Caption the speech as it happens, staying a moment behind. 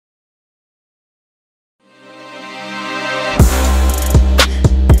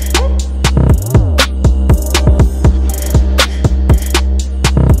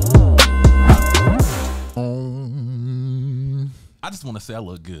just want to say I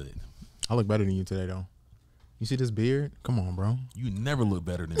look good. I look better than you today, though. You see this beard? Come on, bro. You never look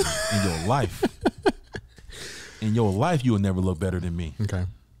better than me in your life. In your life, you will never look better than me. Okay.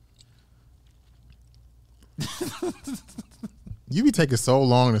 You be taking so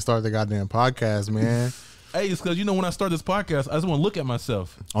long to start the goddamn podcast, man. Hey, it's because, when I start this podcast, I just want to look at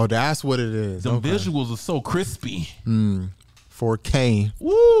myself. Oh, that's what it is. The visuals are so crispy. 4K.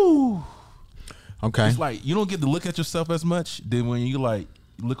 Woo. Okay. It's like you don't get to look at yourself as much. Then when you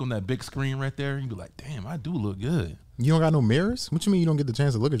look on that big screen right there, you be like, damn, I do look good. You don't got no mirrors? What you mean you don't get the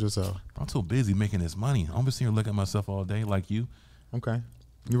chance to look at yourself? I'm too busy making this money. I'm just here looking at myself all day like you. Okay.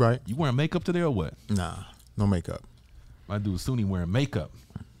 You're right. You wearing makeup today or what? Nah, no makeup. My dude Suni wearing makeup.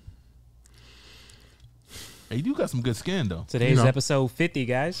 Hey, you got some good skin though. Today's episode 50,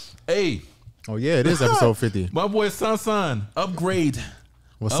 guys. Hey. Oh yeah, it is episode 50. My boy San upgrade.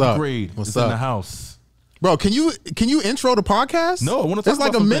 What's up? Upgrade. What's it's up? In the house. Bro, can you intro the podcast? No, I want to talk It's like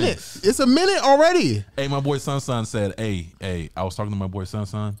about a minute. Things. It's a minute already. Hey, my boy San said, hey, I was talking to my boy San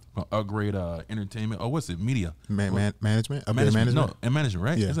Upgrade Entertainment. Oh, what's it? Media. Management? Upgrade management? No, and management,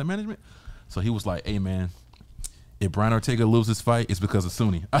 right? Yeah. Is that management? So he was like, hey, man, if Brian Ortega loses this fight, it's because of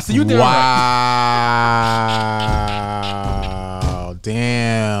Suni. I said, you damn Wow.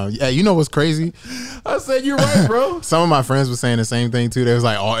 Damn. Yeah, you know what's crazy? I said, you're right, bro. Some of my friends were saying the same thing, too. They was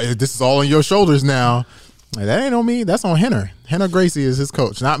like, oh, this is all on your shoulders now. Like, that ain't on me. That's on Henner. Henner Gracie is his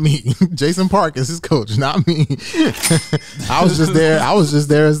coach, not me. Jason Park is his coach, not me. I was just there.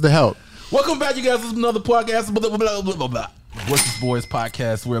 As the help. Welcome back, you guys. This is another podcast. Blah, blah, blah, blah, blah. What's This Boys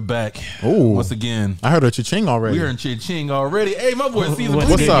podcast. We're back. Ooh. Once again. I heard a cha-ching already. We're in cha-ching already. Hey, my boy Caesar.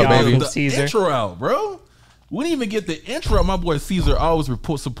 What's up, baby? The intro out, bro. We didn't even get the intro out. My boy Caesar always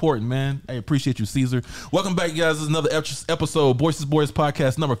supporting, man. I appreciate you, Caesar. Welcome back, you guys. This is another episode, Boys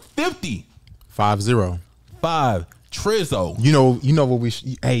podcast number 50. 5-0. 5 Trizzo. You know what we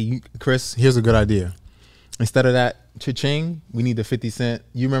hey, Chris, here's a good idea. Instead of that cha-ching, we need the 50 Cent.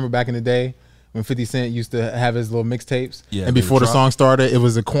 You remember back in the day when 50 Cent used to have his little mixtapes? Yeah. And before the song started, it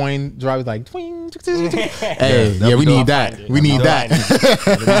was a coin drop, like twing. Hey, yeah, we need that. We need that.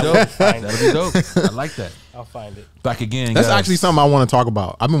 That'll be dope. I like that. I'll find it. Back again, That's guys. actually something I want to talk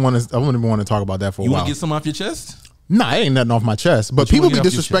about. I wouldn't want to talk about that for a You while. want to get some off your chest? Nah, it ain't nothing off my chest. But What you people wanna be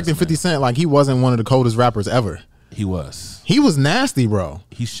get off your disrespecting chest, 50 man? Cent like he wasn't one of the coldest rappers ever. He was. He was nasty, bro.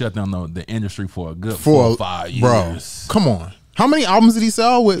 He shut down the industry for a good 4 or 5 years. Bro, come on. How many albums did he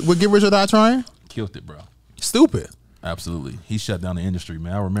sell with Get Rich or Die Trying? Killed it, bro. Stupid. Absolutely. He shut down the industry,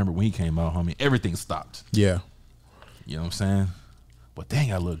 man. I remember when he came out, homie, everything stopped. Yeah. You know what I'm saying? But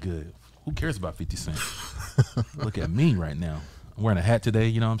dang, I look good. Who cares about 50 Cent? Look at me right now. I'm wearing a hat today,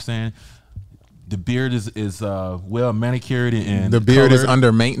 you know what I'm saying? The beard is well manicured and The beard is colored.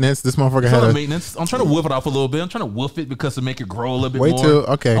 under maintenance. This motherfucker It's had under a maintenance. I'm trying to whiff it off a little bit. I'm trying to whiff it because to make it grow a little bit wait more. till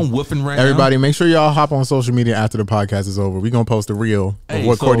okay. I'm whiffing right now. Everybody, make sure y'all hop on social media after the podcast is over. We gonna post a reel of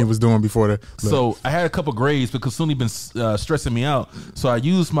what Courtney was doing before the. So I had a couple grades because Suni been stressing me out. So I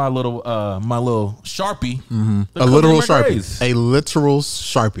used my little Sharpie. a literal Sharpie, grades. a literal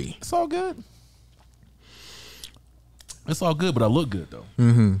Sharpie. It's all good. It's all good, but I look good though.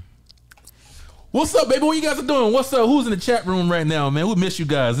 What's up, baby? What you guys are doing? What's up? Who's in the chat room right now, man? We miss you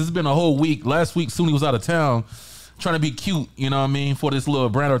guys. This has been a whole week. Last week, Suni was out of town trying to be cute, you know what I mean, for this little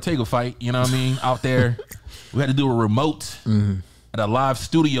Brian Ortega fight, you know what I mean, out there. We had to do a remote at a live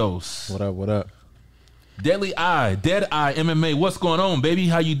studios. What up? What up? Dead Eye MMA. What's going on, baby?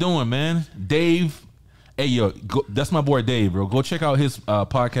 How you doing, man? Dave. Hey, yo, that's my boy Dave, bro. Go check out his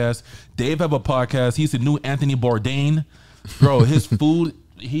podcast. Dave have a podcast. He's the new Anthony Bourdain. Bro, his food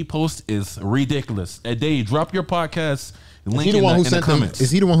he posts is ridiculous. Hey, Dave, drop your podcast link in the comments. Is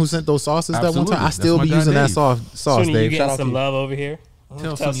he the one who sent those sauces Absolutely. that one time? I still That's be my guy, using that Dave. sauce, Suni, Dave. you Shout getting out to some you. love over here?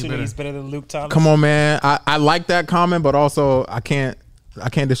 Tell Suni Suni he's better than Luke Thomas. Come on, man. I like that comment, but also I can't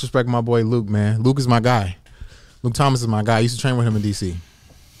disrespect my boy Luke, man. Luke is my guy. Luke Thomas is my guy. I used to train with him in DC.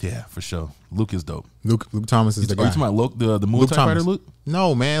 Yeah, for sure. Luke is dope. Luke Thomas is the Are guy. you talking about Luke, the Muay Luke Thai Thomas. fighter, Luke?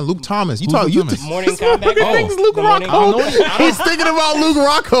 No, man. Luke Thomas. Who's Luke Thomas? Morning Combat. Thinks Luke The Morning Rocco. Combat. He's thinking about Luke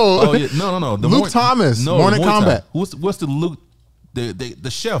Rocco. Oh yeah, no. Luke Thomas, Morning Muay Thai. Combat. What's the Luke?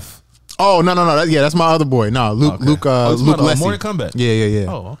 The chef. Oh no. That's my other boy. No, Luke. Okay. Luke. Oh, it's Luke about, Lessie. Morning Combat. Yeah.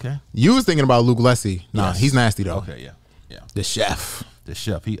 Oh, okay. You was thinking about Luke Lessie. Nah, Yes. he's nasty though. Okay, yeah. The chef. The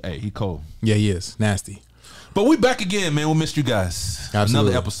chef. He cold. Yeah, he is nasty. But we back again, man. We missed you guys.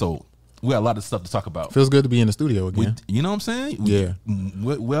 Absolutely. Another episode. We got a lot of stuff to talk about. Feels good to be in the studio again. You know what I'm saying? Yeah.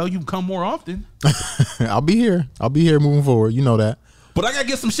 Well, you come more often. I'll be here. I'll be here moving forward. You know that. But I gotta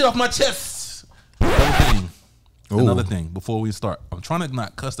get some shit off my chest. Another thing before we start. I'm trying to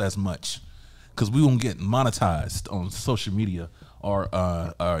not cuss as much because we won't get monetized on social media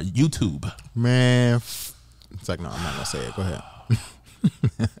YouTube? Man, it's like, no, I'm not gonna say it. Go ahead.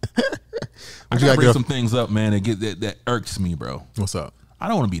 I gotta bring some things up, man. That irks me, bro. What's up? I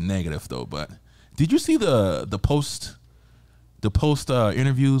don't want to be negative though, but did you see the post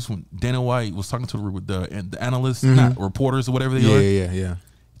interviews when Dana White was talking to the analysts, not reporters or whatever they are? Yeah.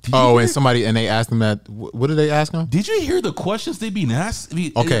 And they asked him that. What did they ask him? Did you hear the questions they be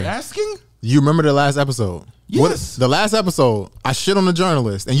asking? You remember the last episode? Yes. The last episode, I shit on the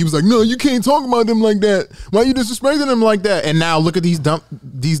journalist, and he was like, "No, you can't talk about them like that. Why you disrespecting them like that?" And now look at these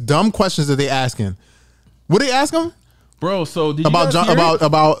dumb questions that they asking. What they ask him, bro? So did about you guys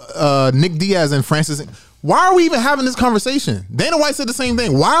about Nick Diaz and Francis? Why are we even having this conversation? Dana White said the same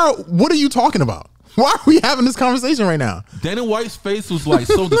thing. What are you talking about? Why are we having this conversation right now? Dana White's face was like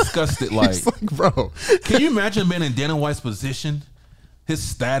so disgusted. Like, bro, can you imagine being in Dana White's position, his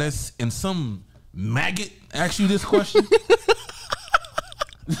status, and some maggot ask you this question?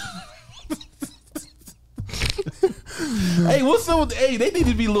 Hey, what's up with, hey, they need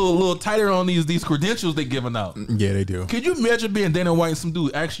to be a little tighter on these credentials they giving out. Yeah, they do. Could you imagine being Dana White and some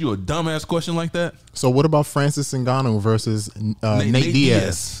dude ask you a dumbass question like that? So what about Francis Ngannou versus Nate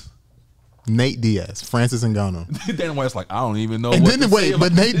Diaz? Nate Diaz, Francis Ngannou. Dana White's like, I don't even know. And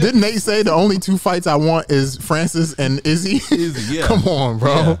didn't Nate say the only two fights I want is Francis and Izzy? Izzy, yeah. Come on,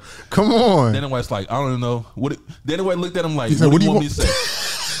 bro. Yeah. Come on. Dana White's like, I don't even know. Dana White looked at him like, what do you want me to say?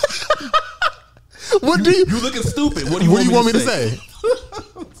 What do you? You looking stupid. What do you want me to say?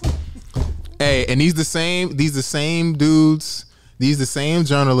 Hey, and these the same dudes. These the same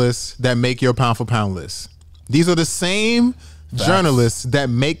journalists that make your pound for pound list. These are the same journalists that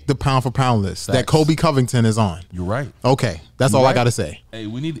make the pound for pound list that Kobe Covington is on. You're right. Okay, that's all I gotta say. Hey,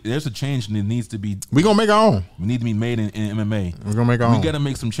 there's a change that needs to be. We're gonna make our own. We need to be made in MMA. We're gonna make our own. We gotta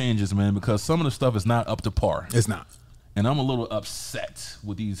make some changes, man, because some of the stuff is not up to par. It's not. And I'm a little upset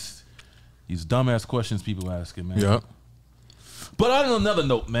with these dumbass questions people asking, man. Yep. But on another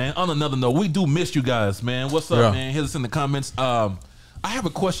note, man, we do miss you guys, man. What's up, man? Hit us in the comments. I have a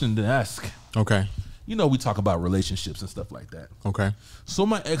question to ask. Okay. You know, we talk about relationships and stuff like that. Okay. So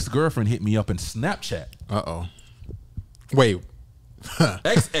my ex-girlfriend hit me up in Snapchat. Uh-oh. Wait.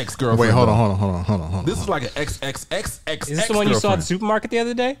 Ex-girlfriend. Wait, hold on. This is like an ex. Is this the one you saw at the supermarket the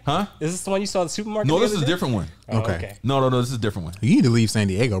other day? Huh? Is this the one you saw at the supermarket? No, this is a different one. Oh, okay. No, this is a different one. You need to leave San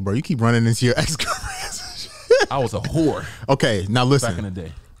Diego, bro. You keep running into your ex-girlfriends. I was a whore. Okay, now listen. Back in the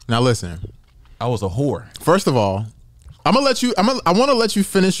day. Now listen. I was a whore. First of all, I want to let you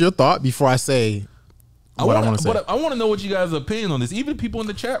finish your thought before I say what I want to say. But I want to know what you guys' opinion on this. Even people in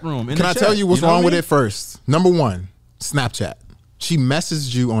the chat room. Can I tell you what's wrong with it first? Number one, Snapchat. She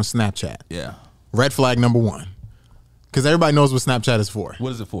messaged you on Snapchat. Yeah. Red flag number one. Because everybody knows what Snapchat is for.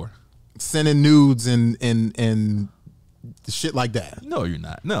 What is it for? Sending nudes and shit like that. No, you're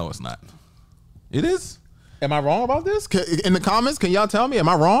not. No, it's not. It is? Am I wrong about this? In the comments, can y'all tell me? Am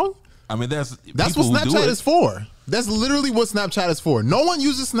I wrong? I mean, that's what Snapchat is for. That's literally what Snapchat is for. No one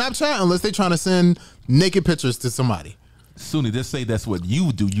uses Snapchat unless they're trying to send naked pictures to somebody. Suni, just say that's what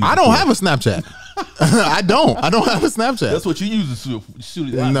you do. I don't have a Snapchat. I don't have a Snapchat. That's what you use to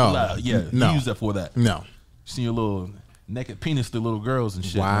shoot it. No. Yeah, no. You use that for that. No. You see your little naked penis to little girls and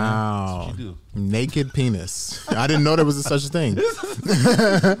shit. Wow. Man. That's what you do. Naked penis. I didn't know there was such a thing.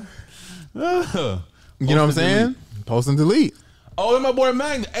 You know what I'm saying? Post and delete. Oh, and my boy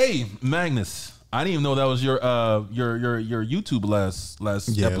Magnus. Hey, Magnus. I didn't even know that was your YouTube last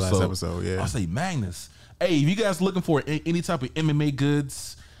episode. Last episode, yeah. I say Magnus. Hey, if you guys looking for any type of MMA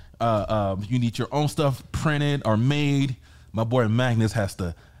goods, you need your own stuff printed or made, my boy Magnus has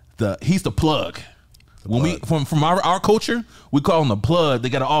he's the plug. When we from our culture, we call him the plug. They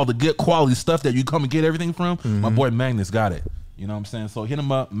got all the good quality stuff that you come and get everything from. My boy Magnus got it. You know what I'm saying? So hit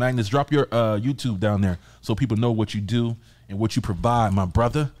him up, Magnus. Drop your YouTube down there so people know what you do and what you provide, my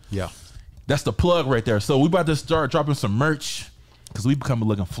brother. Yeah, that's the plug right there. So we about to start dropping some merch because we become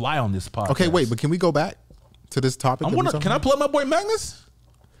looking fly on this podcast. Okay, wait, but can we go back to this topic? Can I plug my boy Magnus?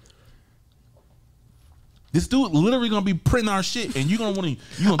 This dude literally gonna be printing our shit, and you gonna cut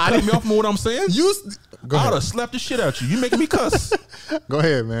me off from what I'm saying? I would have slapped the shit out you. You making me cuss. Go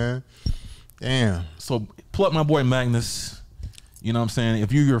ahead, man. Damn. So plug my boy Magnus. You know what I'm saying?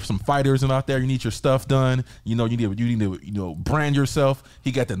 If you're some fighters and out there, you need your stuff done. You need to brand yourself.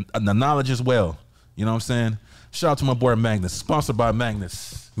 He got the knowledge as well. You know what I'm saying? Shout out to my boy Magnus, sponsored by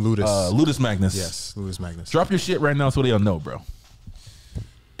Magnus. Ludus Magnus. Yes, Ludus Magnus. Drop your shit right now so they'll know, bro.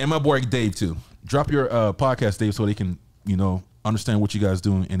 And my boy Dave too. Drop your podcast, Dave, so they can understand what you guys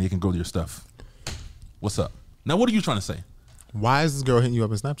doing and they can go to your stuff. What's up? Now, what are you trying to say? Why is this girl hitting you up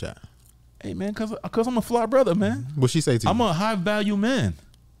in Snapchat? Hey man, cause I'm a fly brother, man. What'd she say to you? I'm a high value man.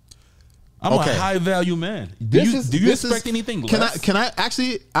 I'm Okay. a high value man. Do you expect anything less? Can I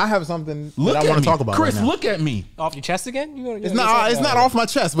actually? I have something Look that I at want me. to talk about. Chris, right now. look at me. Off your chest again? It's not off my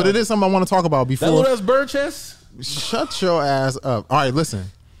chest, but it is something I want to talk about That before. little ass bird chest. Shut your ass up. All right, listen.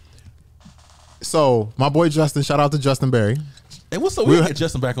 So my boy Justin, shout out to Justin Berry. Hey, what's up? We gotta get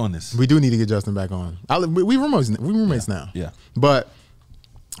Justin back on this. We do need to get Justin back on. We roommates now. Yeah. But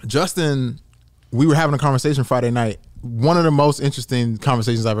Justin, we were having a conversation Friday night. One of the most interesting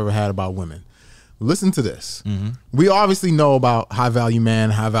conversations I've ever had about women. Listen to this. Mm-hmm. We obviously know about high value man,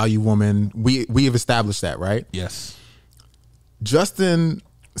 high value woman. We have established that, right? Yes. Justin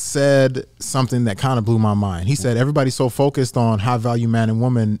said something that kind of blew my mind. He said everybody's so focused on high value man and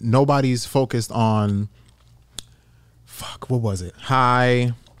woman, nobody's focused on what was it?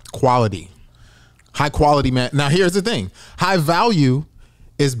 High quality man. Now here's the thing. High value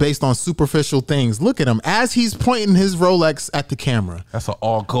is based on superficial things. Look at him as he's pointing his Rolex at the camera. That's an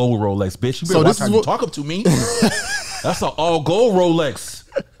all gold Rolex, bitch. You better So watch this how is you what- talk up to me. That's an all gold Rolex,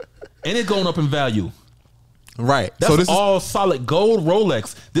 and it's going up in value. Right. That's So this all solid gold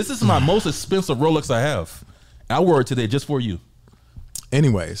Rolex. This is my most expensive Rolex I have. I wore it today just for you.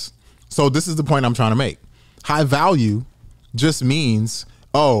 anyways. So this is the point I'm trying to make. High value just means,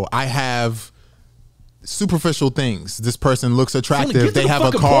 oh, I have superficial things. This person looks attractive. Get to They the have a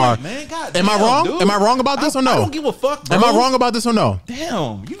fucking car. point, man. God Am I damn, wrong? dude. Am I wrong about this or no? I don't give a fuck, bro. Am I wrong about this or no?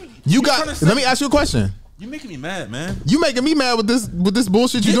 Damn. You got. Let me ask you a question. You making me mad, man. You making me mad with this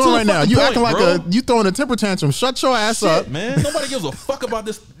bullshit you Get to doing the right now. fucking You point, acting like bro. you throwing a temper tantrum. Shut your ass Shit, up, man. Nobody gives a fuck about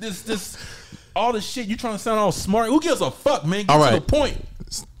this all this shit. You trying to sound all smart. Who gives a fuck, man? Get All to right. the point.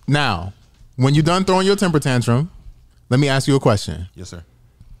 Now, when you're done throwing your temper tantrum, let me ask you a question. Yes, sir.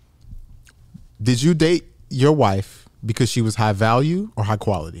 Did you date your wife because she was high value or high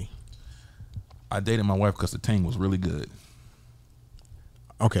quality? I dated my wife because the tang was really good.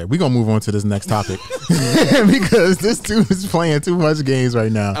 Okay, we're gonna move on to this next topic because this dude is playing too much games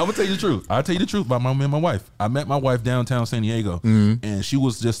right now. I'm gonna tell you the truth. I'll tell you the truth about me and my wife. I met my wife downtown San Diego, and she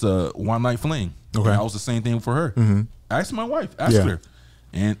was just a one night fling. Okay. And I was the same thing for her. I asked my wife, Yeah. her,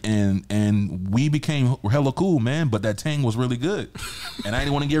 and we became hella cool, man. But that tang was really good, and I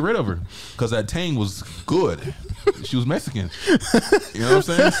didn't want to get rid of her because that tang was good. She was Mexican. You know what I'm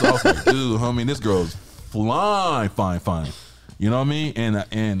saying? So I was like, dude, homie, this girl's fine. You know what I mean?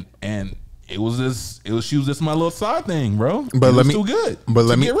 And it was she was just my little side thing, bro. But it let was me- too good. but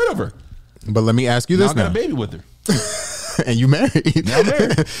let to me- get rid of her. But let me ask you Now this I got now. a baby with her. And you married. Now I'm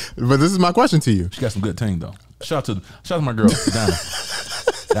married. But this is my question to you. She got some good tang though. Shout out to my girl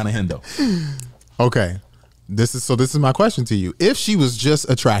Donna Hendo. Okay. This is my question to you. If she was just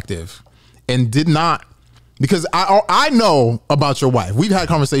attractive and did not, because I know about your wife. We've had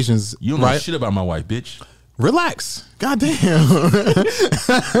conversations, You don't know right? shit about my wife, bitch. Relax. God damn.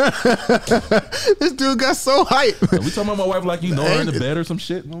 This dude got so hype. Are we talking about my wife like you know her in the bed or some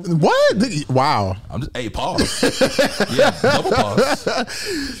shit? What? Wow. I'm just pause. Yeah, double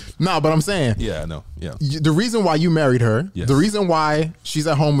pause. No, but I'm saying, Yeah, I know. Yeah. the reason why you married her, Yes. the reason why she's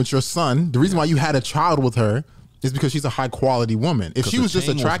at home with your son, the reason why you had a child with her is because she's a high quality woman. If she the was just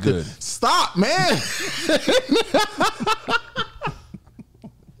tang was attractive, good. stop, man.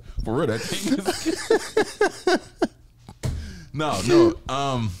 For real, that thing is No.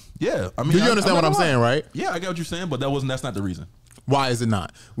 Yeah. I mean, Do you understand what I'm saying, right? Yeah, I get what you're saying, but that's not the reason. Why is it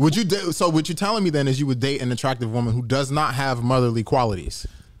not? Would you date? So what you're telling me then is you would date an attractive woman who does not have motherly qualities.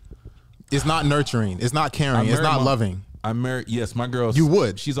 It's not nurturing. It's not caring. It's not loving. I'm married. Yes, my girl. You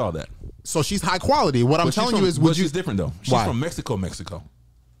would. She's all that. So she's high quality. What I'm But telling you is, would you? she's different though. She's Why? from Mexico.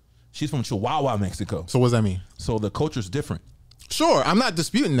 She's from Chihuahua, Mexico. So what does that mean? So the culture's different. Sure, I'm not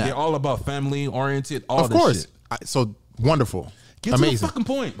disputing that. They're all about family oriented. All Of this course. shit. So wonderful. Get to Amazing. the fucking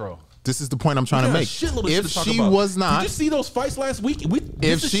point, bro. This is the point I'm trying to We got a make. shitload of shit If to talk she about. was did not, you see those fights last week?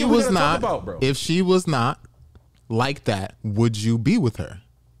 if she was not, about, bro. if she was not like that, would you be with her?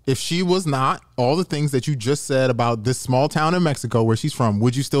 If she was not all the things that you just said about this small town in Mexico where she's from,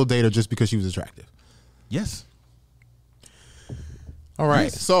 would you still date her just because she was attractive? Yes. All right.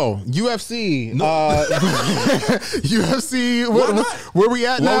 Yes. So UFC, No. UFC. Why not? Where we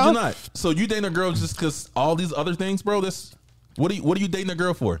at Why now? would you not? So you dating a girl just because all these other things, bro? What are you dating a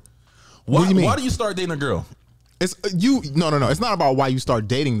girl for? Why do you mean? Why do you start dating a girl? It's you. No. It's not about why you start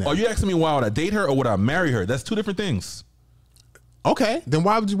dating them. Are you asking me why would I date her or would I marry her? That's two different things. Okay. Then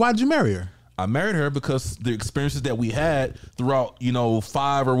why did you marry her? I married her because the experiences that we had throughout,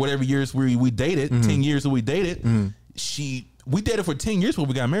 5 or whatever years we dated, 10 years that we dated, we dated for 10 years before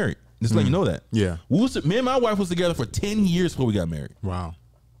we got married. Just let you know that. Yeah. Me and my wife was together for 10 years before we got married. Wow.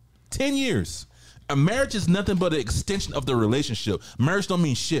 10 years. A marriage is nothing but an extension of the relationship. Marriage don't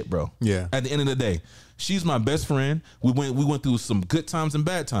mean shit, bro. Yeah. At the end of the day, she's my best friend. We went through some good times and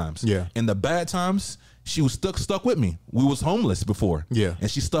bad times. Yeah. In the bad times, she was stuck with me. We was homeless before. Yeah.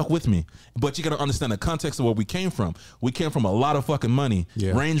 And she stuck with me. But you got to understand the context of where we came from. We came from a lot of fucking money,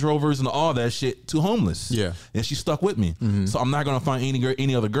 Yeah. Range Rovers and all that shit, to homeless. Yeah. And she stuck with me. So I'm not going to find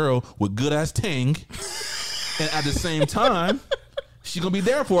any other girl with good ass ting. And at the same time, she going to be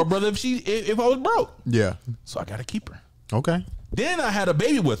there for her brother if I was broke. Yeah. So I got to keep her. Okay. Then I had a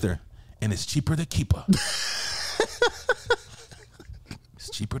baby with her, and it's cheaper to keep her. It's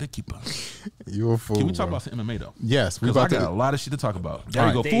cheaper to keep her. You a fool. Can we talk bro. about some MMA though? Yes, we Because I about got to a lot of shit to talk about. There All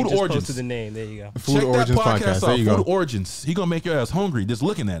you go. Dave Food just Origins. posted the name. There you go. Food Check Origins that podcast There out. you Food go. Origins. He gonna make your ass hungry just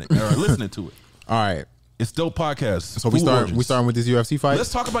looking at it or listening to it. All right. It's dope podcast. So we starting with this UFC fight.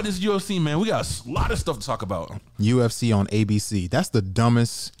 Let's talk about this UFC, man. We got a lot of stuff to talk about. UFC on ABC. That's the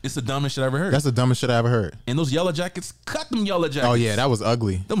dumbest. It's the dumbest shit I ever heard. That's the dumbest shit I ever heard. And those yellow jackets, cut them yellow jackets. Oh yeah, that was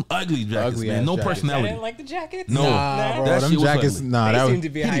ugly. them ugly jackets, Ugly man. ass No jackets. I personality. didn't like the jackets. No. Nah, bro, That them shit was jackets. ugly. Nah, They that seem was. to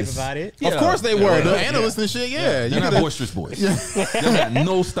be hype hideous. about it. Yeah. Of course they were. The Yeah. analysts and shit. Yeah, They're not boisterous boys. They got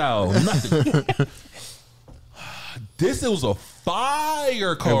no style, nothing. This was a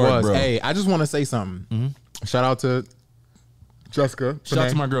fire It card, was. bro. Hey, I just want to say something. Shout out to Jessica. Shout out to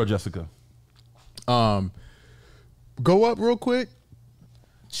Panay. my girl Jessica. Go up real quick.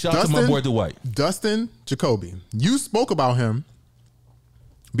 Shout out to my boy Dwight. Dustin Jacoby. You spoke about him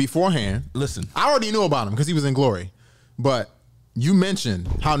beforehand. Listen, I already knew about him because he was in Glory, but you mentioned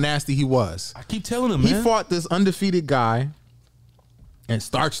how nasty he was. I keep telling him, He man. fought this undefeated guy and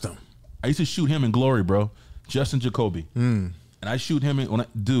starched him. I used to shoot him in Glory, bro. Justin Jacoby. And I shoot him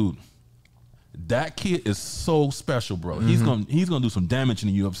dude. That kid is so special, bro. He's gonna do some damage in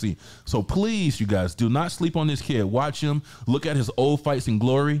the UFC. So please, you guys, do not sleep on this kid. Watch him. Look at his old fights in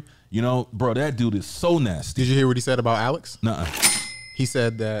Glory. You know, bro, that dude is so nasty. Did you hear what he said about Alex? Nuh-uh. He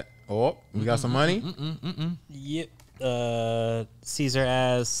said that, we got some money. Yep. Caesar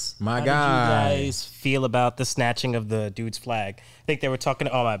asks, My how guy. did you guys feel about the snatching of the dude's flag? I think they were talking.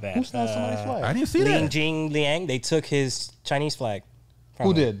 Oh my bad. Who snatched somebody's flag? I didn't see Ling that. Jing Liang. They took his Chinese flag. from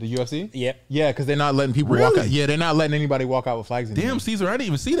Who him. did? The UFC? Yep. Yeah, because they're not letting people walk Really? out. Yeah, they're not letting anybody walk out with flags anymore. Damn, Caesar, I didn't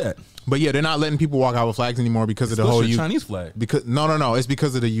even see that. But yeah, they're not letting people walk out with flags anymore because of the What's whole your Chinese flag? Because no, it's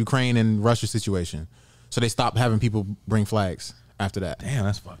because of the Ukraine and Russia situation. So they stopped having people bring flags after that. Damn,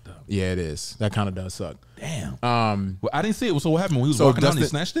 that's fucked up. Yeah, it is. That kind of does suck. Damn. Well, I didn't see it. So what happened? When he was So walking down, he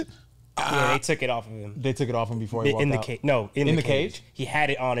Dustin- snatched it? Yeah, they took it off of him. They took it off him before he walked In the out. cage. No, in the cage. He had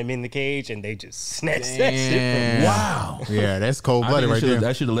it on him in the cage, and they just snatched that shit from him. Wow. Yeah, that's cold I blooded right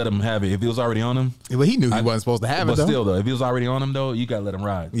there. should have let him have it. If it was already on him. But he knew he wasn't supposed to have it But though. still, though, if he was already on him, though, you got to let him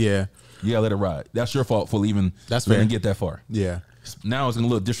ride. Yeah, You got to let it ride. That's your fault for even That's letting fair. him get that far. yeah. Now it's going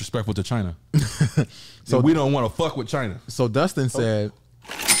to look disrespectful to China. So we don't want to fuck with China. So Dustin said,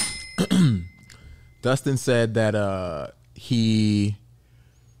 that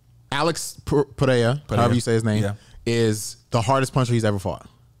Alex Pereira, however you say his name, Yeah. is the hardest puncher he's ever fought,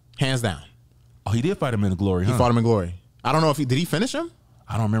 hands down. Oh, he did fight him in the Glory, He huh? fought him in Glory. I don't know if did he finish him?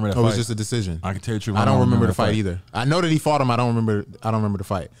 I don't remember that Or it fight. was just a decision? I can tell you the truth. I don't remember the that fight either. I know that he fought him. I don't remember the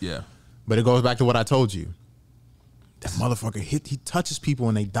fight. Yeah. But it goes back to what I told you. That motherfucker he touches people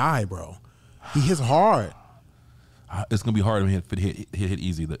and they die, bro. He hits hard. It's going to be hard to hit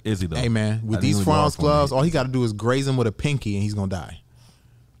easy, Izzy, though. Hey man, I with think these it's gonna be hard France for him to gloves, hit. all he got to do is graze him with a pinky and he's gonna die.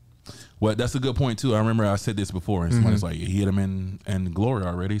 Well, that's a good point, too. I remember I said this before, and somebody's like, he hit him in Glory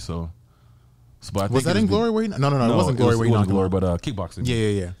already, so but I think Was that it in Glory where he? No, it wasn't Glory where he wasn't knocked him Glory, out. but kickboxing.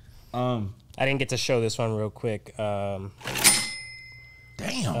 Yeah. I didn't get to show this one real quick. Damn.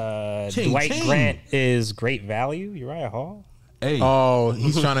 Dwight Grant is great value. Uriah Hall. Hey, Oh,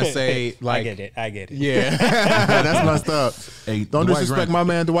 he's trying to say like, I get it. yeah, that's messed up. hey, Don't Dwight disrespect Grant- my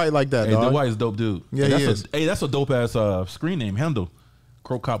man Dwight like that, Hey, dog. Dwight is a dope dude. Yeah, hey, he that's is. that's a dope ass screen name. Handle.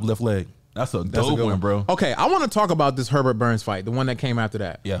 Crow Cop left leg. That's a That's a dope good one, bro. Okay, I want to talk about this Herbert Burns fight, the one that came after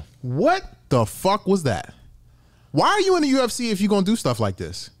that. Yeah. What the fuck was that? Why are you in the UFC if you're gonna do stuff like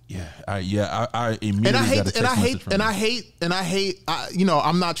this? Yeah, I immediately And I hate, got a text message from him. you know,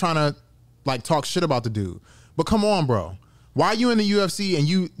 I'm not trying to like talk shit about the dude, but come on, bro. Why are you in the UFC and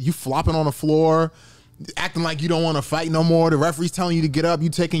you flopping on the floor, acting like you don't want to fight no more? The referee's telling you to get up. You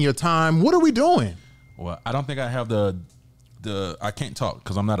taking your time. What are we doing? Well, I don't think I have the I can't talk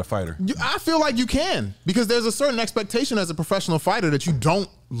because I'm not a fighter. I feel like you can because there's a certain expectation as a professional fighter that you don't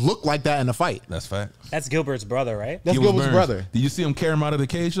look like that in a fight. That's fact. That's Gilbert's brother, right? That's He was Gilbert's Burns. brother. Did you see him carry him out of the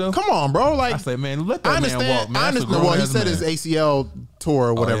cage though? Come on, bro. Like I said, man, let I that man understand. walk, man. I That's a understand. Well, he grown-ass said his man. ACL tour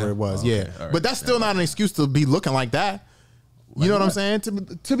or whatever yeah? it was. Okay, Yeah, all right. but that's still not an excuse to be looking like that. You know what I'm saying?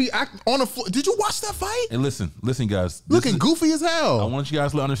 To be on the floor. Did you watch that fight? And listen, guys. Looking goofy as hell. I want you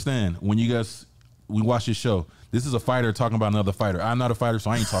guys to understand when we watch this show. This is a fighter talking about another fighter. I'm not a fighter,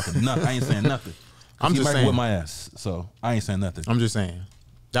 so I ain't talking nothing. I ain't saying nothing. I'm just saying. Whip my ass, so I ain't saying nothing. I'm just saying.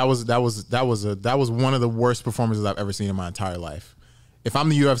 That was one of the worst performances I've ever seen in my entire life. If I'm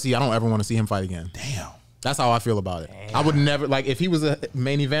the UFC, I don't ever want to see him fight again. Damn. That's how I feel about it. Damn. I would never if he was a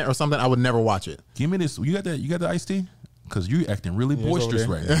main event or something, I would never watch it. Give me this. You got the iced tea? Because you acting really boisterous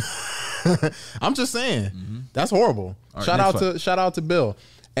right now. I'm just saying. That's horrible. Right, shout out to Bill.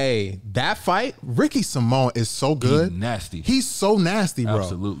 Hey, that fight, Ricky Simone is so good. He's nasty. He's so nasty, bro.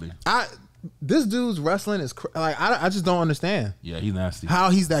 Absolutely. This dude's wrestling is I just don't understand. Yeah, he's nasty. How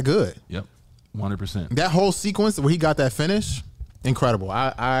he's that good. Yep. 100%. That whole sequence where he got that finish, incredible.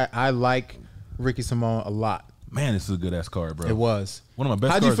 I like Ricky Simone a lot. Man, this is a good ass card, bro. It was. One of my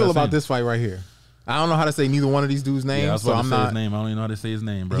best How'd you cards feel I've about seen. this fight right here? I don't know how to say neither one of these dudes' names, Yeah, I was so about I'm to say not. his name. I don't even know how to say his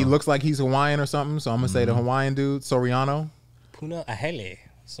name, bro. He looks like he's Hawaiian or something, so I'm gonna say the Hawaiian dude, Soriano. Puna Ahele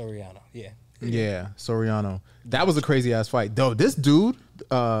Soriano. Yeah. Yeah, Soriano. That was a crazy ass fight. Though this dude,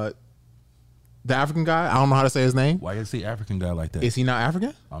 the African guy, I don't know how to say his name. Why you say African guy like that? Is he not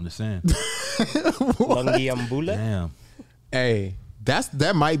African? I'm just saying. Lungiambula. Damn. Hey,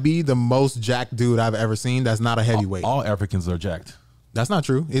 that might be the most jacked dude I've ever seen. That's not a heavyweight. All Africans are jacked. That's not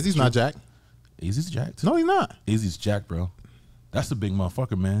true. Izzy's not jacked. Izzy's jacked. No, he's not. Izzy's jacked, bro. That's a big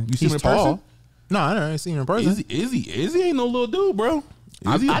motherfucker, man. You see He's him in tall. person? No, I never seen him in person. Izzy ain't no little dude, bro.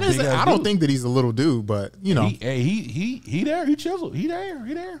 I don't think that he's a little dude, but you know. He there. He chiseled. He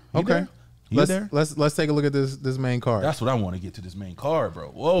there. Okay. There. Let's take a look at this main card. That's what I want to get to this main card, bro.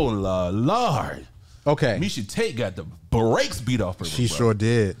 Whoa, Lord. Okay. Misha Tate got the brakes beat off her. She bro. sure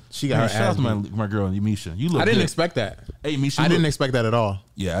did. She got Man, her shout ass out to beat. my girl, Misha. You look I didn't good. expect that. Hey, Misha. I didn't expect that at all.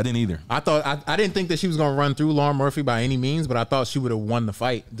 Yeah, I didn't either. I thought I didn't think that she was going to run through Lauren Murphy by any means, but I thought she would have won the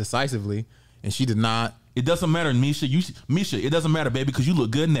fight decisively, and she did not. It doesn't matter, Misha. Misha, it doesn't matter, baby, because you look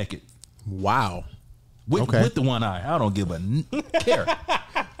good naked. Wow. With the one eye. I don't give a care.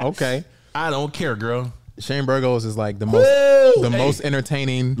 Okay. I don't care, girl. Shane Burgos is like the most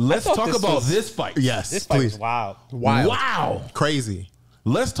entertaining. Let's talk about this fight. Yes, This fight please. was wild. Wow. Crazy.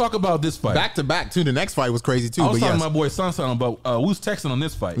 Let's talk about this fight. Back to back too. The next fight was crazy too. I was but talking yes. to my boy Sunshine about we was texting on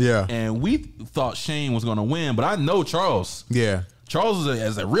this fight. Yeah. And we thought Shane was gonna win, but I know Charles. Yeah. Charles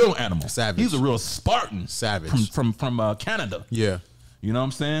is a real animal. Savage. He's a real Spartan. Savage. From Canada. Yeah. You know what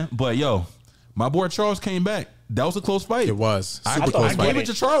I'm saying? But yo, my boy Charles came back. That was a close fight. It was. I Close gave fight. it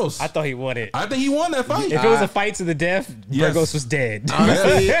to Charles. I thought he won it. I think he won that fight. If it was a fight to the death, Yes. Burgos was dead.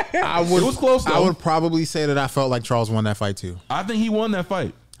 Honestly, I would. It was close, though. I would probably say that I felt like Charles won that fight too. I think he won that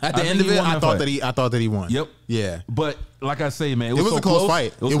fight. At the I end think of it, won I thought fight. that he won. Yep. Yeah. But like I say, man, It was so a close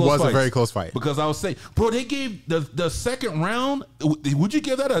fight. It was a fight. very close fight. Because I was saying, bro, they gave the second round. Would you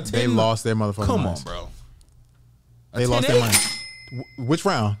give that a 10? They lost their motherfucking Come minds. on, bro. They lost their mind. Which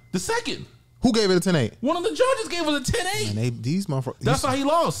round? The second. Who gave it a 10-8? One of the judges gave us a 10-8. And these motherfuckers. That's how he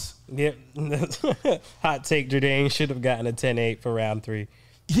lost. Yep. Hot take, Jordan should have gotten a 10-8 for round 3.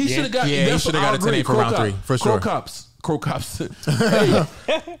 He should have got. Yeah, he that's should have what got a I 10-8 for round agree. 3, for sure. Crow cops.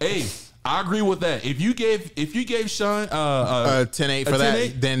 hey, I agree with that. If you gave Sean 10-8 for that,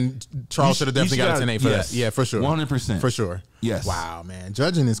 10-8, then Charles should have definitely got a 10-8 for that. Yeah, for sure. 100%. For sure. Yes. Wow, man.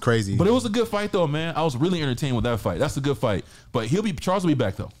 Judging is crazy. But it was a good fight, though, man. I was really entertained with that fight. That's a good fight. But Charles will be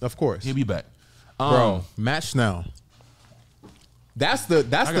back, though. Of course. He'll be back. Bro, Matt Schnell. I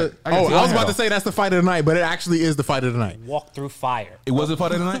was about to say that's the fight of the night, but it actually is the fight of the night. Walk through fire. It was a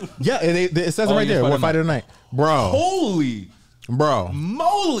fight of the night? Yeah, it says it right there. What fight of the night? Bro. Holy Bro.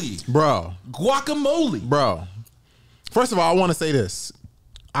 moly. Bro. Guacamole. Bro. First of all, I want to say this.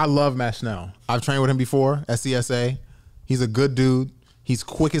 I love Matt Schnell. I've trained with him before at CSA. He's a good dude. He's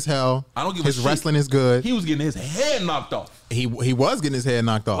quick as hell. I don't give his a shit. wrestling is good. He was getting his head knocked off. He was getting his head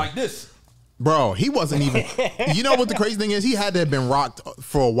knocked off. Like this. Bro, he wasn't even. You know what the crazy thing is? He had to have been rocked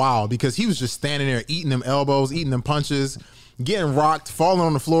for a while because he was just standing there eating them elbows, eating them punches, getting rocked, falling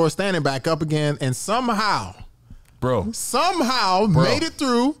on the floor, standing back up again, and somehow made it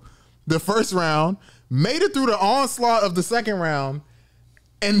through the first round, made it through the onslaught of the second round,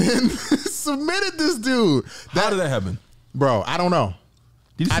 and then submitted this dude. How did that happen? Bro, I don't know.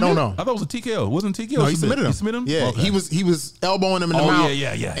 I don't know. I thought it was a TKO. It wasn't TKO. No, he submitted him. He submitted him? Yeah, Okay. he was elbowing him in the mouth.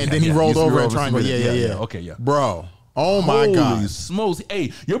 Yeah. And then he rolled over a triangle. submitted. Yeah. Okay, yeah. Bro, oh my Holy God. smokes.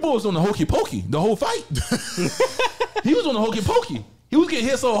 Hey, your boy was on the hokey pokey the whole fight. He was on the hokey pokey. He was getting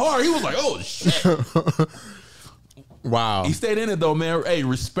hit so hard. He was like, oh, shit. Wow. He stayed in it though, man. Hey,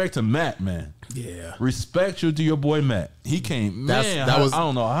 respect to Matt, man. Yeah. Respect you to your boy Matt. He came, man. I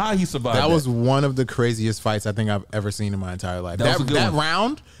don't know how he survived. That was one of the craziest fights I think I've ever seen in my entire life. That was a good that one.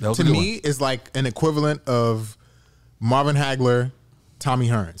 round That was to a good me one. is like an equivalent of Marvin Hagler, Tommy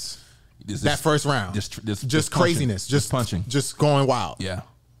Hearns. That first round, just craziness, just punching, just going wild. Yeah,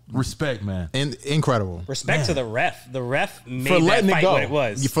 respect, man, and incredible. Respect to the ref. The ref made For that letting it fight go. what it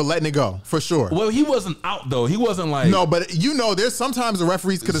was. For letting it go, for sure. Well, he wasn't out though. He wasn't like no, but you know, there's sometimes the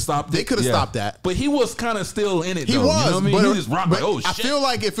referees could have stopped. They could have stopped that, but he was kind of still in it. He though, was. You know what I mean? But, He just rocked like, oh shit. I feel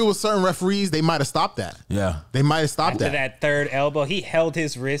like if it was certain referees, they might have stopped that. Yeah, they might have stopped After that third elbow, he held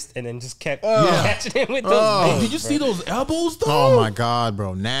his wrist and then just kept catching him with those. Hey, did you see those elbows though? Oh my god,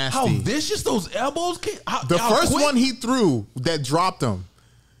 bro, nasty! How vicious those elbows! The first one he threw that dropped him.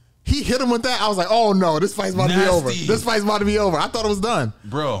 He hit him with that. I was like, oh no, this fight's about to be over. This fight's about to be over. I thought it was done.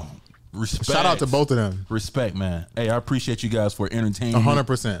 Bro, respect. Shout out to both of them. Respect, man. Hey, I appreciate you guys for entertaining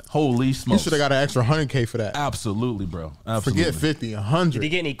 100%. Holy smokes. You should have got an extra 100K for that. Absolutely, bro. Absolutely. Forget 50, 100. Did he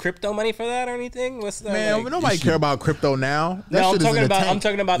get any crypto money for that or anything? What's that? Man, nobody care about crypto now. That No, shit is in the I'm tank.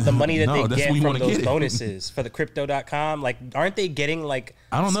 talking about the money that No, they that's get where you from wanna those get it. bonuses for the crypto.com. Like, aren't they getting like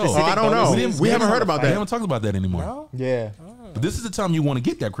I don't know. specific I don't know. bonuses We haven't based heard on the about We fight? haven't talked about that anymore. No? Yeah. But this is the time you want to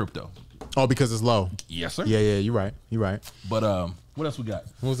get that crypto. Oh, because it's low. Yes, sir. Yeah, you're right. You're right. But what else we got?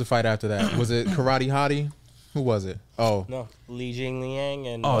 Who was the fight after that? Was it Karate Hottie? Who was it? Oh, No, Li Jingliang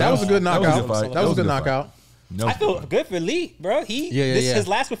and Oh, that was a good that was a knockout. good fight. That was a good knockout. I feel good for Lee, bro. His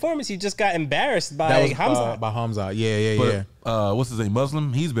last performance, he just got embarrassed by That was Hamza. by Hamza. Yeah. But what's his name?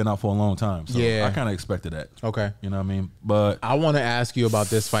 Muslim. He's been out for a long time. So Yeah. I kind of expected that. Okay. You know what I mean? But I want to ask you about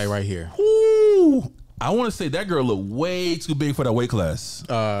this fight right here. Ooh, I want to say that girl looked way too big for that weight class.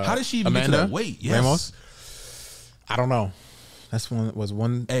 How did she even get to Amanda that weight? Yes. Ramos? I don't know. That's one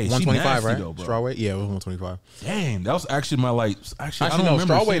Hey, she 125, nasty right? though, bro. Strawweight? Yeah, it was 125. Dang, that was actually my like. Actually, I Actually, don't no,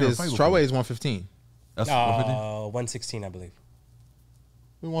 remember strawweight seeing her is fight before. 115. That's 150. 116, I believe.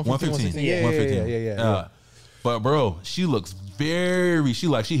 115. Yeah, 115. yeah. But bro, she looks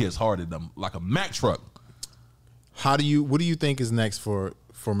she hits hard at them like a Mack truck. What do you think is next for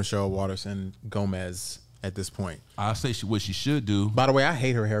Michelle Waterson Gomez at this point? I say what she should do. By the way, I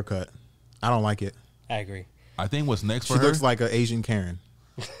hate her haircut. I don't like it. I agree. I think what's next for She her. looks like an Asian Karen.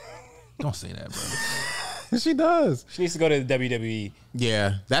 Don't say that, bro. She does. She needs to go to the WWE.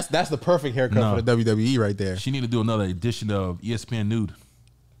 Yeah, that's the perfect haircut No. for the WWE right there. She need to do another edition of ESPN Nude.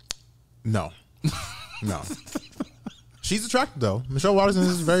 No. She's attractive though. Michelle Waterson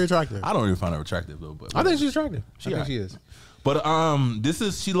is very attractive. I don't even find her attractive though. But I think she's attractive. I think alright. she is. But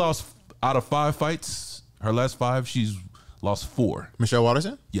she lost out of 5 fights. Her last 5, she's lost 4. Michelle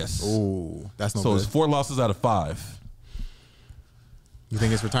Waterson? Yes. Ooh, that's no So good. it's 4 losses out of 5. You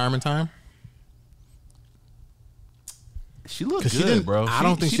think it's retirement time? She looked 'Cause good, she didn't, bro. I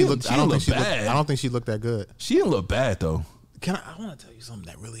don't think she looked. I didn't don't think look she bad. looked. I don't think she looked that good. She didn't look bad though. I want to tell you something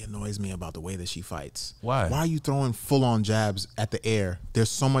that really annoys me about the way that she fights. Why? Why are you throwing full on jabs at the air? There's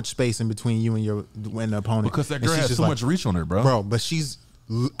so much space in between you and the opponent. Because that And girl she's has just so like, much reach on her, bro. bro. But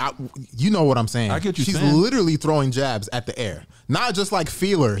you know what I'm saying. I get you She's saying. literally throwing jabs at the air, not just like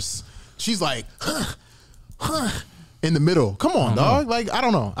feelers. She's like, in the middle. Come on, dog. Like I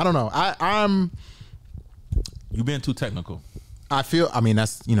don't know. I'm. You being too technical. I feel. I mean,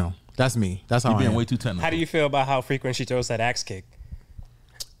 that's me. That's how You I being am. way too technical. How do you feel about how frequent she throws that axe kick?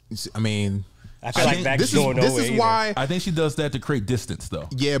 I mean, I feel like that's this going is nowhere either. why. I think she does that to create distance though.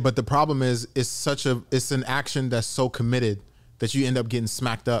 Yeah, but the problem is, it's an action that's so committed that you end up getting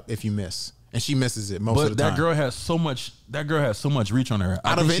smacked up if you miss, and she misses it most of But the that time. girl has so much. That girl has so much reach on her.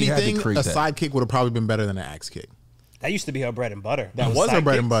 I Out of think she had to anything, create a that. side kick would have probably been better than an axe kick. That used to be her bread and butter. That Those was her side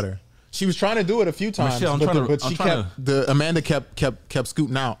bread kicks. and butter. She was trying to do it a few times, Michelle, Amanda kept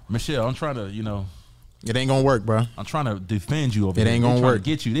scooting out. Michelle, I'm trying to, It ain't gonna work, bro. I'm trying to defend you over It there. ain't They gonna trying work. to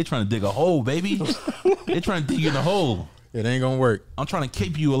get you. They trying to dig a hole, baby. They trying to dig you in the hole. It ain't gonna work. I'm trying to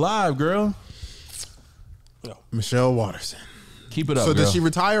keep you alive, girl. Michelle Waterson. Keep it up. So girl. does she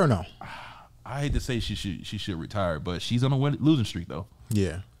retire or no? I hate to say she should retire, but she's on a losing streak though.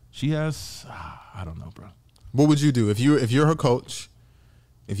 Yeah. She has. I don't know, bro. What would you do if you're her coach?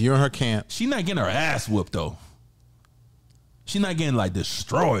 If you're in her camp? She's not getting her ass whooped though. She's not getting like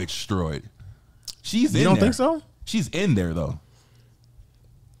destroyed. She's in there. You don't think so? She's in there though.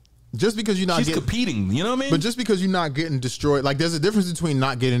 Just because you're not She's getting competing. You know what I mean? But just because you're not getting destroyed, like there's a difference between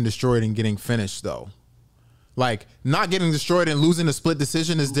not getting destroyed and getting finished, though. Like not getting destroyed and losing a split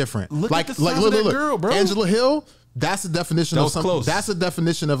decision is different. Look like at the size of that girl, bro. Angela Hill, That's the definition That of was some, close. That's the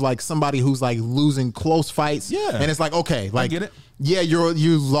definition of like somebody who's like losing close fights. Yeah. And it's like, okay, like get it. yeah,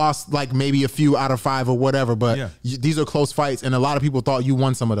 you lost like maybe a few out of 5 or whatever, but Yeah. these are close fights, and a lot of people thought you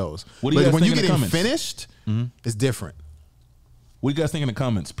won some of those. What do you but guys when you think in get the it comments? finished, it's different. What do you guys think in the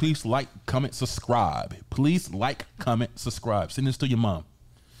comments? Please like, comment, subscribe. Please like, comment, subscribe. Send this to your mom.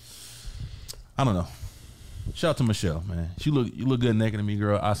 I don't know. Shout out to Michelle, man. You look good naked to me,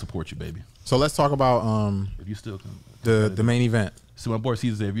 girl. I support you, baby. So let's talk about If you still the main event. See, my boy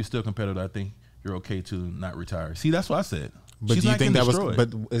Caesar said, if you're still competitive, I think you're okay to not retire. See, that's what I said. But She's do you not think getting that was?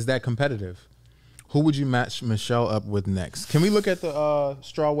 destroyed. But is that competitive? Who would you match Michelle up with next? Can we look at the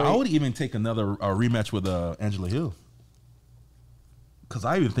straw weight? I would even take another rematch with Angela Hill. Because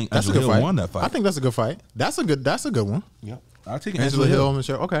I even think Angela Hill won that fight. I think that's a good fight. That's a good one. Yep. I'll take Angela Hill,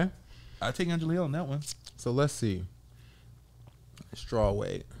 Michelle. Okay. I take Angela Hill on that one. So let's see. Straw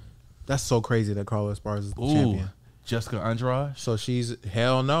weight. That's so crazy that Carla Esparza is the champion. Jessica Andrade. So she's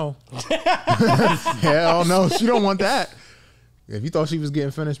hell no. Hell no. She don't want that. If you thought she was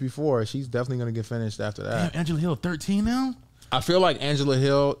getting finished before, she's definitely going to get finished after that. Damn, Angela Hill 13 now? I feel like Angela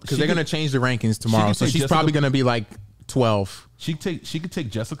Hill, because they're could- going to change the rankings tomorrow, so take she's Jessica- probably going to be like 12. She could take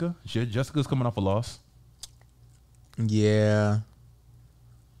Jessica. Jessica's coming off a loss. Yeah.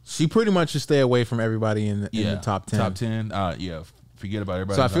 She pretty much should stay away from everybody in the top 10. Top 10. Yeah. Forget about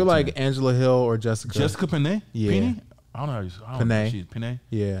everybody. So I in the feel top like 10. Angela Hill or Jessica. Jessica Penne? Yeah. Penne? I don't know how you Penne. Penne?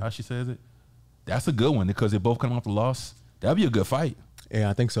 Yeah. How she says it? That's a good one because they both come off a loss. That'd be a good fight. Yeah,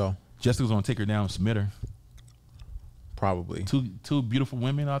 I think so. Jessica's gonna take her down and submit her. Probably. Two beautiful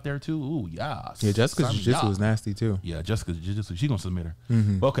women out there too. Ooh, yeah. Yeah, Jessica's jiu-jitsu was nasty too. Yeah, Jessica's jiu-jitsu. She's gonna submit her.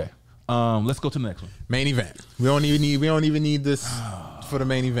 Mm-hmm. Okay. Let's go to the next one. Main event. We don't even need this for the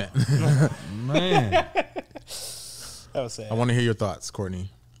main event. Man. That was sad. I want to hear your thoughts, Courtney.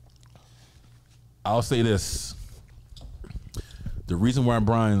 I'll say this. The reason why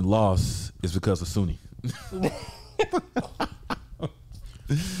Brian lost is because of Sunni.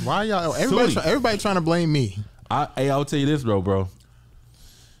 Why y'all? Sunni. Everybody trying to blame me. I'll tell you this, bro.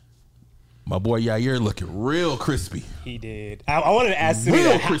 My boy Yair looking real crispy. He did. I wanted to ask you,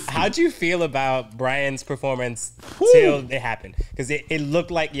 Real crispy. how'd you feel about Brian's performance till it happened? Because it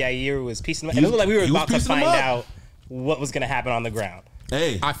looked like Yair was piecing him up. And it looked like we were He was about to piecing him find up. out what was going to happen on the ground.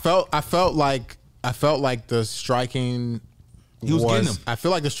 Hey, I felt like the striking He was getting him. I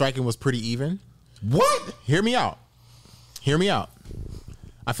feel like the striking was pretty even. what? Hear me out.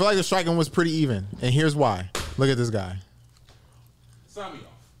 I feel like the striking was pretty even, and here's why. Look at this guy. Sign me off.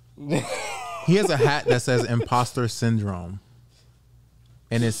 He has a hat that says imposter syndrome.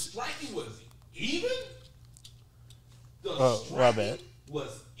 And it's Striking was even? The my bad.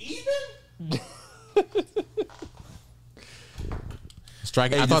 was even?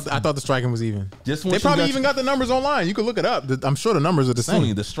 striking. Hey, I thought the striking was even. Just They once you probably got even you- got the numbers online. You could look it up. I'm sure the numbers are the Sunni,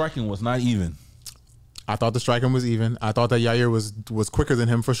 same. the striking was not even. I thought the striking was even. I thought that Yair was quicker than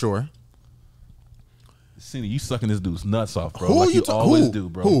him for sure. Sunni, you sucking this dude's nuts off, bro. Who like you you ta- always who? do,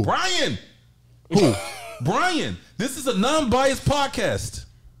 bro. Who? Brian! Who? Brian! This is a non-biased podcast.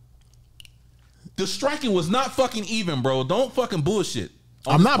 The striking was not fucking even, bro. Don't fucking bullshit.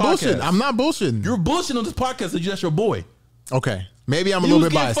 on I'm this not podcast. bullshitting. I'm not bullshitting. You're bullshitting on this podcast. That's your boy. Okay. Maybe I'm a You little was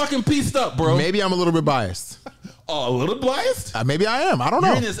bit getting biased. fucking pieced up, bro. Maybe I'm a little bit biased. Oh, a little biased? Maybe I am. I don't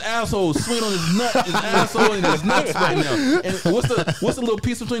You're know. in his asshole, swinging on his asshole and his nuts right now. And what's the little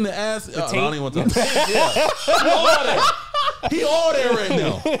piece between the ass? I don't even want to talk. Yeah. He all there right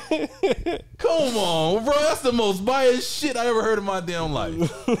now. Come on, bro. That's the most biased shit I ever heard in my damn life.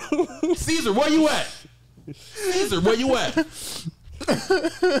 Caesar, where you at? Caesar, where you at?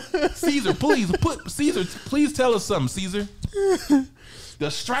 Caesar, please tell us something, Caesar. The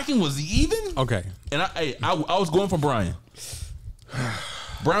striking was even? Okay. And I was going for Brian.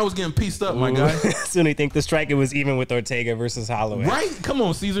 Brian was getting pieced up, my guy. Soon he think the striking was even with Ortega versus Holloway. Right? Come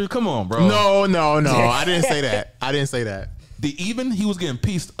on, Caesar. Come on, bro. No. I didn't say that. The even, he was getting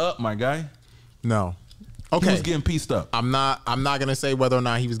pieced up, my guy. No. He Okay. was getting pieced up. I'm not gonna say whether or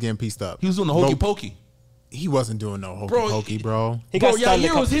not he was getting pieced up. He was doing the hokey pokey. He wasn't doing no hokey Bro, pokey, bro. He got Bro, stunned.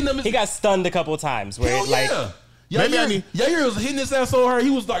 Yair was hitting him. He got stunned a couple times. Where Hell like yeah. Maybe I need- Yair was hitting his ass so hard, he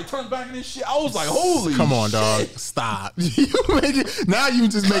was like turned back in his shit. I was like, holy Come on, shit. dog. Stop. Now you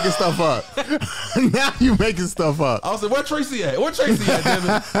just making stuff up. Now you making stuff up. I was like, where Tracy at?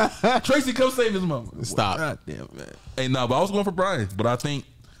 Damn it? Tracy, come save his mama. Stop. God damn, man. Hey, no, but I was going for Brian. But I think,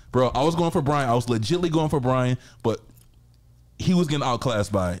 bro, I was going for Brian. I was legitimately going for Brian, but he was getting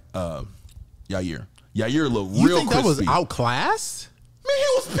outclassed by Yair. Yair looked You real think crispy. that was outclassed? Man, he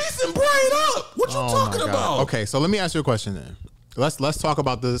was piecing Brian up. What you talking my God. about? Okay, so let me ask you a question then. Let's talk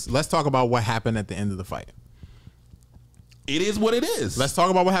about this. Let's talk about what happened at the end of the fight. It is what it is. Let's talk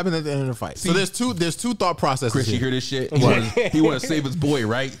about what happened at the end of the fight. So there's two thought processes. Chris, here. you hear this shit? He want to save his boy,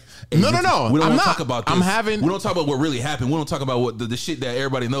 right? No. We don't I'm want to not. talk about this. We don't talk about what really happened. We don't talk about what the shit that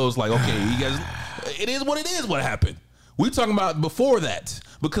everybody knows. Like, okay, you guys, it is what it is. What happened? We talking about before that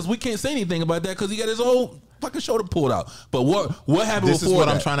because we can't say anything about that because he got his whole fucking shoulder pulled out. But what happened this before? Is what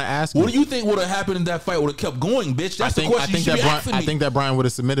that? I'm trying to ask you. What do you think would have happened in that fight? Would have kept going, bitch? That's the question you should be asking me. I think that Brian would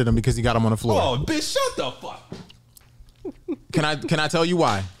have submitted him because he got him on the floor. Oh, bitch, shut the fuck. Can I tell you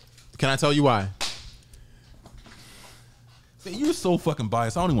why? Can I tell you why? Man, you're so fucking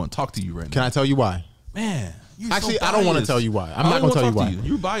biased. I don't even want to talk to you right now. Can I tell you why? Man, actually, so I don't want to biased. tell you why. I'm not going to tell you why.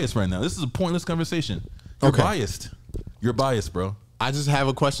 You're biased right now. This is a pointless conversation. You're biased. You're biased, bro. I just have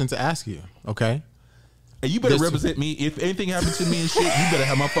a question to ask you. Okay. Hey, you better represent me. If anything happens to me and shit, you better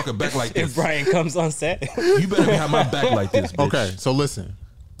have my fucking back like this. If Brian comes on set, you better have my back like this, bitch. Okay, so listen.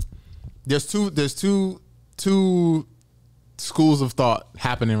 There's two schools of thought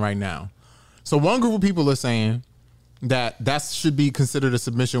happening right now. So one group of people are saying that should be considered a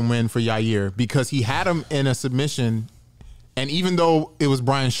submission win for Yair because he had him in a submission, and even though it was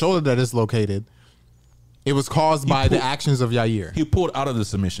Brian's shoulder that is located, it was caused by the actions of Yair. He pulled out of the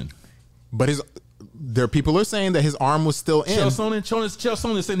submission. But people are saying that his arm was still in. Chael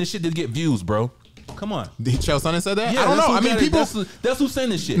Sonnen saying this shit didn't get views, bro. Come on. Chael Sonnen said that? Yeah, I don't know. I mean, people. That's who's saying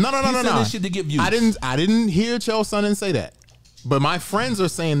this shit. No. This shit to get views. I didn't hear Chael Sonnen say that. But my friends are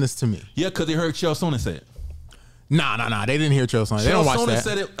saying this to me. Yeah, because they heard Chael Sonnen say it. Nah. They didn't hear Chael Sonnen. They don't watch Sonnen that.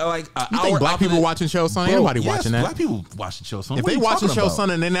 Said it like an you hour think black after people that? watching Chael Sonnen? Bro, Anybody yes, watching that? Black people watching Chael Sonnen. If What they are you watching talking Chael about?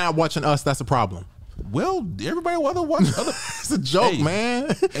 Sonnen and they're not watching us, that's a problem. Well, everybody want to watch other. It's a joke,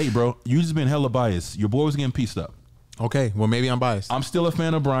 man. Hey, bro, you just been hella biased. Your boy was getting pieced up. Okay, well maybe I'm biased. I'm still a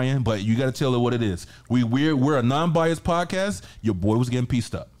fan of Brian, but you got to tell it what it is. We're a non-biased podcast. Your boy was getting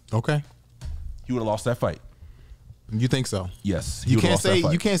pieced up. Okay, He would have lost that fight. you think so? Yes, You can't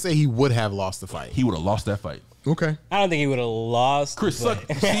say he would have lost the fight. he would have lost that fight. Okay. I don't think he would have lost. Chris, but-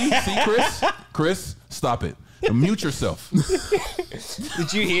 see, Chris, stop it. Mute yourself.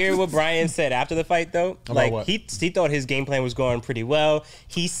 Did you hear what Brian said after the fight though? Like what? he thought his game plan was going pretty well.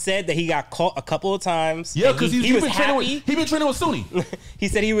 He said that he got caught a couple of times. Yeah, and because he was been training happy. he been training with Sunni. He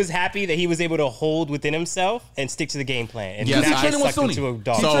said he was happy that he was able to hold within himself and stick to the game plan. And Yes, not I- get training with sucked Sunni. into a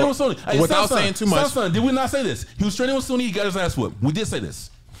dog. He So, training with Sunni. Hey, without son, saying too much- son, did we not say this? He was training with Sunni. He got his ass whooped. We did say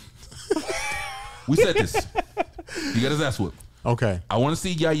this. We said this. He got his ass whooped. Okay. I want to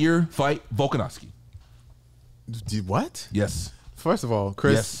see Yair fight Volkanovski. What? Yes. First of all,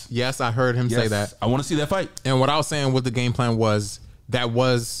 Chris, yes, I heard him Yes. say that. I want to see that fight. And what I was saying with the game plan was,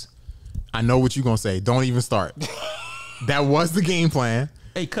 I know what you're going to say. Don't even start. That was the game plan.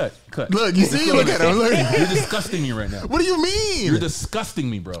 Hey, cut. Look, you see? Look at him. Look. You're disgusting me right now. What do you mean? You're disgusting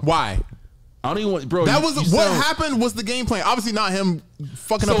me, bro. Why? I don't even want, bro. That you- was you what sound- happened was the game plan. Obviously not him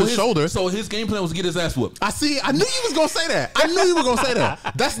fucking up his shoulder. So his game plan was to get his ass whooped. I see. I knew you was going to say that. I knew you were going to say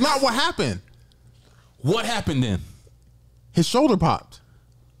that. That's not what happened. What happened then? His shoulder popped.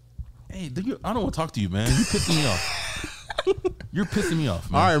 Hey, I don't want to talk to you, man. You're pissing me off. You're pissing me off,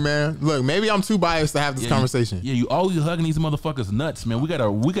 man. All right, man. Look, maybe I'm too biased to have this conversation. You always hugging these motherfuckers nuts, man. We got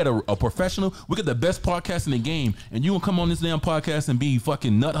a professional. We got the best podcast in the game, and you gonna come on this damn podcast and be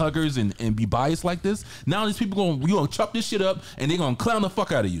fucking nut huggers and be biased like this? Now these people you gonna chop this shit up and they gonna clown the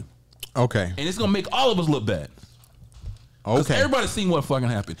fuck out of you, Okay. and it's gonna make all of us look bad. Okay. Everybody's seen what fucking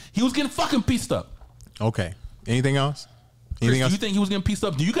happened. He was getting fucking pieced up. Okay. Anything else? Chris, Anything do else? you think he was getting pieced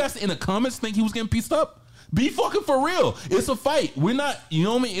up? Do you guys in the comments think he was getting pieced up? Be fucking for real. It's a fight. We're not, you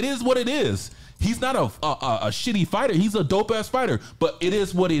know what I mean? It is what it is. He's not a shitty fighter. He's a dope ass fighter, but it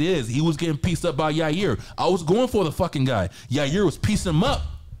is what it is. He was getting pieced up by Yair. I was going for the fucking guy. Yair was piecing him up.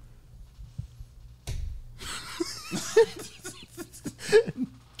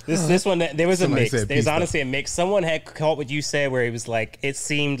 This one, there was Somebody a mix. said There's pieced up. honestly a mix. Someone had caught what you said where he was like, it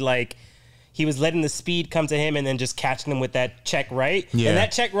seemed like he was letting the speed come to him and then just catching him with that check right. Yeah. And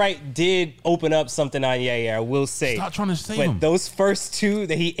that check right did open up something on I will say. Stop trying to save But him. those first two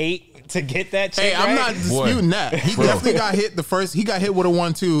that he ate to get that check Hey, I'm right, not disputing Boy. that. He Bro. definitely got hit the first. He got hit with a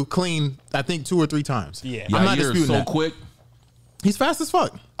 1-2 clean, I think 2 or 3 times. Yeah. I'm not Yair is disputing so that. quick. He's fast as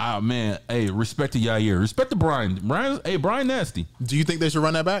fuck. Ah, man. Hey, respect to Yair. Respect to Brian. Brian nasty. Do you think they should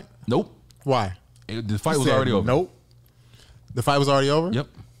run that back? Nope. Why? The fight was Said already over. Nope. The fight was already over? Yep.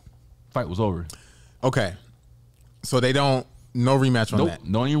 Fight was over. Okay. So they don't, no rematch on Nope.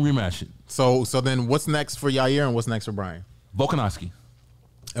 that. Don't even rematch it. So then what's next for Yair and what's next for Brian? Volkanovski.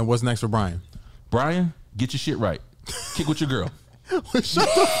 And what's next for Brian? Brian, get your shit right. Kick with your girl. Shut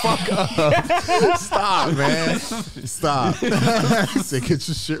the fuck up. Stop, man. Stop. Say, get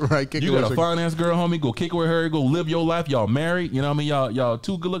your shit right. Kick You it got a with finance girl, homie. Go kick it with her. Go live your life. Y'all married. You know what I mean? Y'all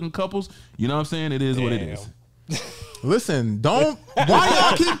two good looking couples. You know what I'm saying? It is what it is. Listen, don't. Why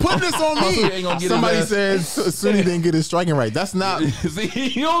y'all keep putting this on me? Somebody said Sunni didn't get his striking right. That's not. See,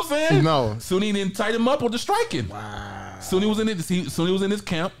 you know what I'm saying? No. Sunni didn't tighten him up with the striking. Wow. Sunni was in his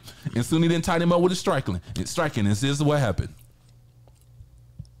camp, and Sunni didn't tighten him up with the striking. And this is what happened.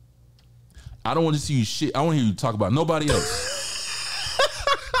 I don't want to see you shit. I want to hear you talk about nobody else.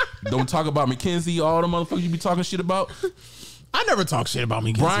 Don't talk about McKenzie, all the motherfuckers you be talking shit about. I never talk shit about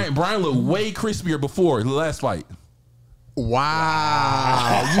McKenzie. Brian looked way crispier before the last fight.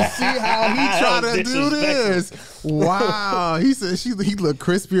 Wow. You see how he tried to do this? Wow. He said he looked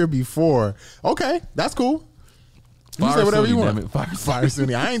crispier before. Okay, that's cool. You say whatever you want. Fire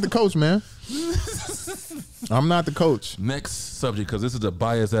Sunni. I ain't the coach, man. I'm not the coach. Next subject, because this is a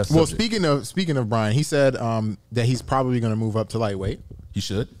biased ass Well, subject. speaking of Brian, he said that he's probably going to move up to lightweight. He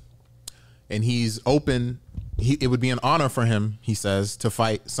should. And he's open. It would be an honor for him, he says, to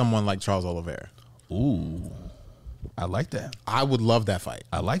fight someone like Charles Oliveira. Ooh. I like that. I would love that fight.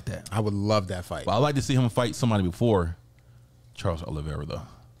 I like that. I would love that fight. But I like to see him fight somebody before Charles Oliveira, though.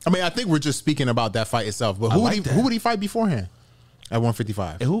 I mean, I think we're just speaking about that fight itself. But who would he fight beforehand at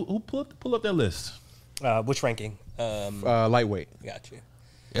 155? Hey, who pull up that list? Which ranking? Lightweight. Got you.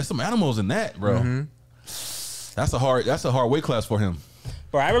 There's some animals in that, bro. Mm-hmm. That's a hard weight class for him.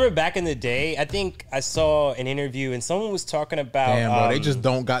 Bro, I remember back in the day, I think I saw an interview and someone was talking about... Damn, bro, they just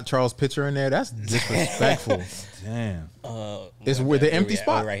don't got Charles' picture in there. That's disrespectful. Damn. It's with the empty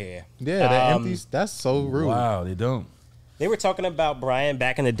spot. Right here. Yeah, that empty. That's so rude. Wow, they don't. They were talking about Brian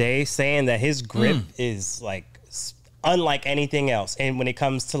back in the day, saying that his grip is like unlike anything else. And when it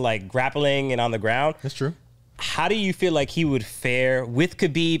comes to like grappling and on the ground... That's true. How do you feel like he would fare with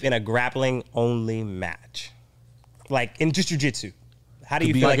Khabib in a grappling-only match? Like, in just jiu-jitsu. How do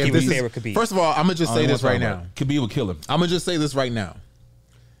you feel like he would fare with Khabib? First of all, I'm going to just say this right now. Khabib would kill him. I'm going to just say this right now.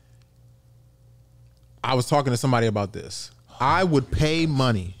 I was talking to somebody about this. I would pay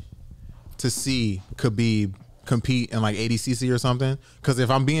money to see Khabib compete in like ADCC or something. Because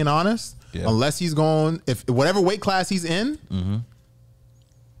if I'm being honest, unless he's going, if whatever weight class he's in,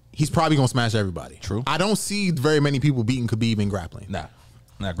 he's probably going to smash everybody. True. I don't see very many people beating Khabib in grappling. Nah,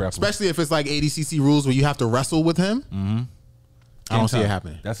 not grappling. Especially if it's like ADCC rules where you have to wrestle with him. I don't see it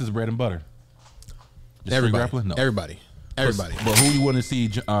happening. That's his bread and butter. Just Everybody. grappling? No. Everybody. But who you want to see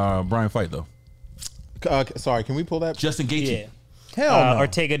Brian fight, though? Sorry, can we pull that? Justin Gaethje. Yeah. Hell no.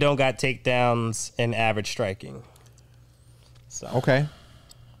 Ortega don't got takedowns and average striking. So. Okay.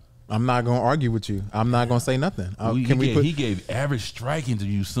 I'm not going to argue with you. I'm not going to say nothing. He gave average striking to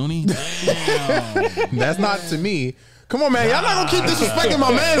you, Sunni. Damn. That's not to me. Come on, man. Y'all not going to keep disrespecting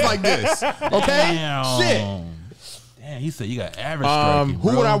my mans like this. Okay? Damn. Shit. Damn, he said you got average striking,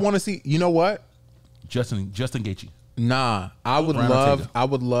 who would I want to see? You know what? Justin Gaethje. Nah. I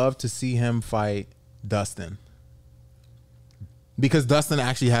would love to see him fight Dustin. Because Dustin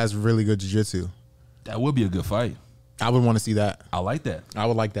actually has really good jiu-jitsu. That would be a good fight. I would want to see that. I like that. I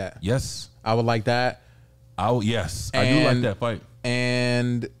would like that. Yes. I would like that. I do like that fight.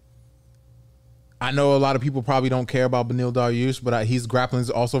 And I know a lot of people probably don't care about Beneil Dariush, but his grappling is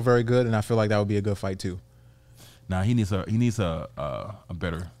also very good, and I feel like that would be a good fight too. Nah, he needs a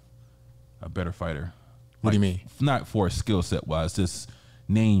better fighter. What do you mean? Not for skill set wise, just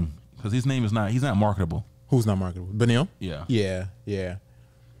name, because he's not marketable. Who's not marketable? Beneil? Yeah. Yeah,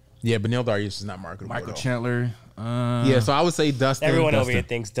 Beneil Dariush is not marketable. Michael Chandler. Yeah, so I would say Dustin. Everyone over here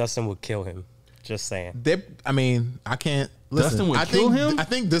thinks Dustin would kill him. Just saying. I can't. Listen, Dustin would kill him? I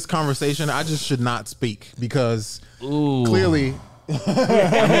think this conversation, I just should not speak because clearly,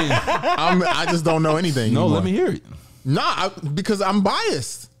 I just don't know anything. No, anymore. let me hear it. Nah, because I'm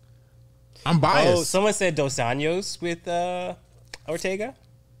biased. Oh, someone said Dos Anjos with Ortega?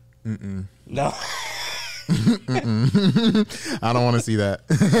 No. I don't want to see that.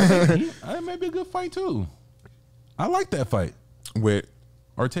 That may be a good fight too. I like that fight With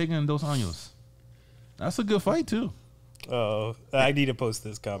Ortega and Dos Anjos. That's a good fight too. Oh, I need to post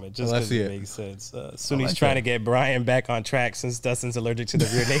this comment just Let's because see it it. makes sense. Sunni's trying to get Brian back on track since Dustin's allergic to the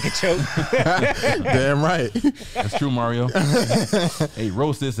rear naked choke. damn right. That's true, Mario. Hey,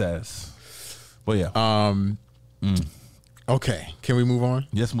 roast this ass. But yeah, Okay, can we move on?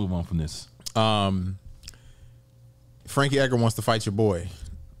 let's move on from this. Frankie Edgar wants to fight your boy,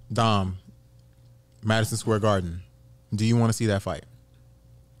 Dom, Madison Square Garden. Do you want to see that fight?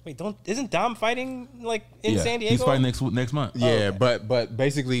 Wait, isn't Dom fighting like in San Diego? He's fighting next month. Yeah, but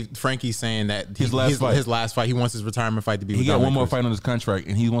basically Frankie's saying that His last fight, he wants his retirement fight to be. He with got Dominic one more Cruz. fight on his contract,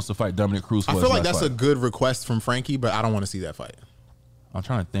 and he wants to fight Dominic Cruz. I feel like that's a good request from Frankie, but I don't want to see that fight. I'm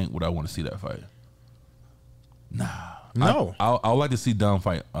trying to think what I want to see that fight. No, I would like to see Dom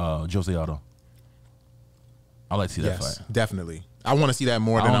fight Jose Aldo. I like to see that fight. Definitely. I want to see that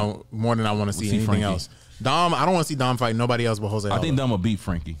more than I want to see anything Frankie. else. Dom, I don't want to see Dom fight nobody else but Jose Aldo. I think Dom will beat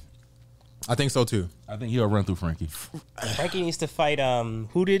Frankie. I think so too. I think he'll run through Frankie. Frankie needs to fight.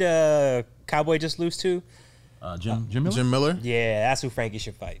 Who did Cowboy just lose to? Jim Miller. Jim Miller. Yeah, that's who Frankie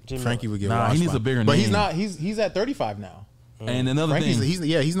should fight. Frankie would get. Nah, he needs a bigger but name. he's not. He's at 35 now. And another Frankie's, thing,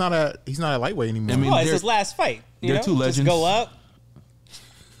 he's not a lightweight anymore. I mean, It's his last fight. they're two legends. Just go up.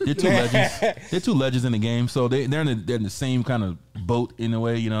 they're two legends. They're two legends in the game, so they're in the same kind of boat in a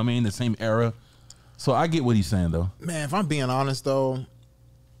way. You know what I mean? The same era. So I get what he's saying though. Man, if I'm being honest though,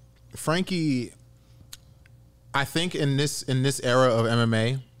 Frankie, I think in this era of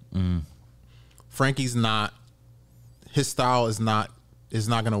MMA, Frankie's not. His style is not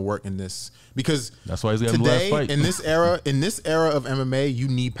going to work in this because That's why he's got the today last fight. in this era of MMA, you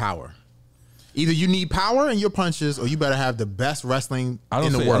need power. Either you need power in your punches, or you better have the best wrestling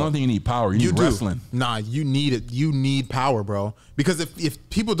in the world. I don't think you need power. You need wrestling. Nah, you need it. You need power, bro. Because if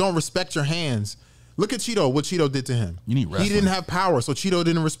people don't respect your hands, look at Cheeto. What Cheeto did to him. You need wrestling. He didn't have power, so Cheeto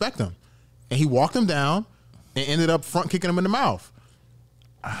didn't respect him, and he walked him down and ended up front kicking him in the mouth.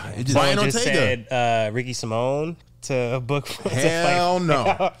 It just, Brian Just Ortega. said Ricky Simone to book. Hell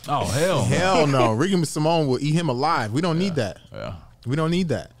no. oh hell, Hell no. Ricky Simone will eat him alive. We don't need that. Yeah. We don't need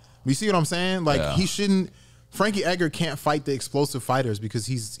that. You see what I'm saying? Like Yeah. he shouldn't. Frankie Edgar can't fight the explosive fighters because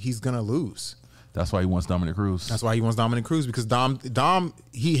he's gonna lose. That's why he wants Dominic Cruz. That's why he wants Dominic Cruz because Dom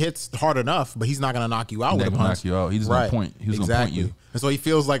he hits hard enough, but he's not gonna knock you out with a He's not punch. gonna knock you out. He's just gonna point. He's gonna point you. And so he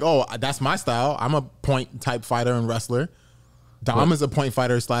feels like, oh, that's my style. I'm a point type fighter and wrestler. Dom is a point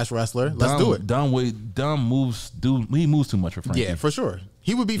fighter / wrestler. Let's do it. Dom moves. He moves too much for Frankie. Yeah, for sure.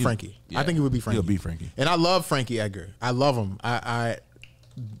 He would beat Frankie. yeah. I think he would beat Frankie. He'll beat Frankie. And I love Frankie Edgar. I love him. I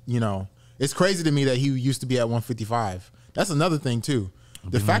you know, it's crazy to me that he used to be at 155. That's another thing too.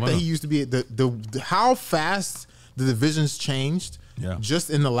 The fact that he used to be the how fast the divisions changed just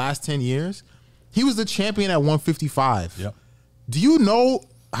in the last 10 years. He was the champion at 155. Yep. Do you know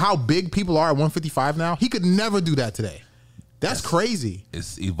how big people are at 155 now? He could never do that today. That's crazy.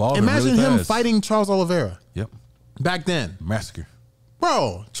 It's evolving. Imagine really him fast. fighting Charles Oliveira. Yep. Back then. Massacre.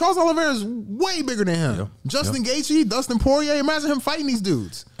 Bro, Charles Oliveira is way bigger than him. Yep. Justin Gaethje, Dustin Poirier. Imagine him fighting these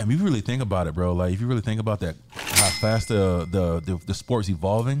dudes. And if you really think about it, bro, like if you really think about that, how fast the sport's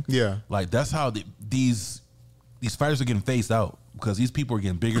evolving. Yeah. Like that's how these fighters are getting phased out because these people are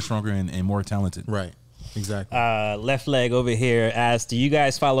getting bigger, stronger, and more talented. Right. Exactly. Left leg over here asks, do you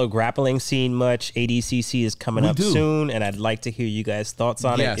guys follow grappling scene much? ADCC is coming up soon, and I'd like to hear you guys' thoughts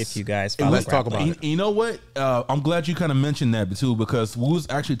on it if you guys follow Let's talk grappling. about it. You know what? I'm glad you kind of mentioned that too because we was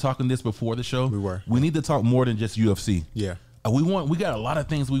actually talking this before the show. We were. We need to talk more than just UFC. Yeah. We got a lot of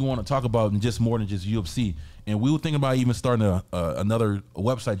things we want to talk about and just more than just UFC. And we were thinking about even starting another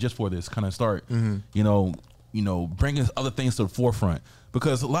website just for this, kind of start, you know, bringing other things to the forefront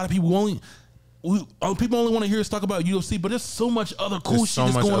because a lot of people people only want to hear us talk about UFC, but there's so much other cool shit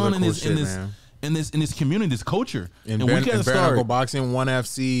that's going on in this community, this culture. And we gotta start boxing,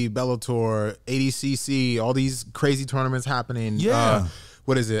 1FC, Bellator, ADCC, all these crazy tournaments happening. Yeah.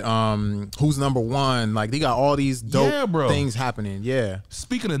 What is it? Who's number one? Like they got all these dope things happening. Yeah.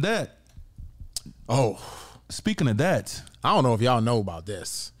 Speaking of that, I don't know if y'all know about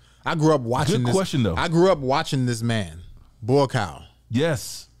this. I grew up watching Good this. question, though. I grew up watching this man, Volkanovski.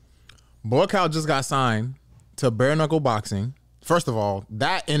 yes. Volkanovski just got signed to bare knuckle boxing. First of all,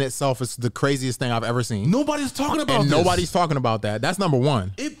 that in itself is the craziest thing I've ever seen. Nobody's talking about and this. nobody's talking about that. That's number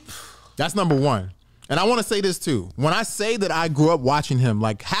one. That's number one. And I want to say this too. When I say that I grew up watching him,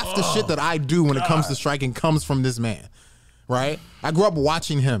 like half the shit that I do when it comes to striking comes from this man, right? I grew up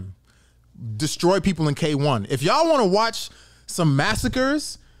watching him destroy people in K1. If y'all want to watch some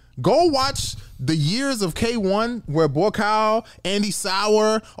massacres, go watch the years of K1 where Borkow, Andy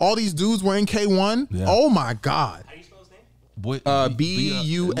Sauer, all these dudes were in K1. Yeah. Oh my God. How do you spell his name?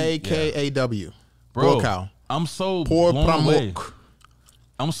 Buakaw. Bro, Borkow. I'm so Por blown away. Pramuk.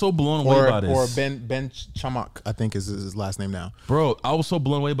 I'm so blown away by this. Or Ben Chamak, I think is his last name now. Bro, I was so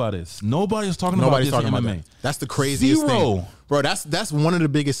blown away by this. Nobody's talking Nobody's about talking this in about MMA. that. That's the craziest thing. Bro, that's one of the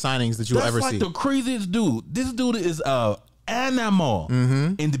biggest signings that you'll That's ever like see. the craziest dude. This dude is animal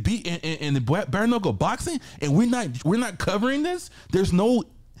in the bare knuckle boxing, and we're not covering this. There's no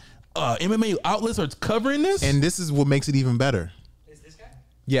MMA outlets are covering this. And this is what makes it even better. Is this guy?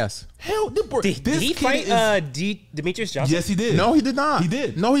 Yes. Hell, Did he fight Demetrius Johnson? Yes, he did. No, he did not. He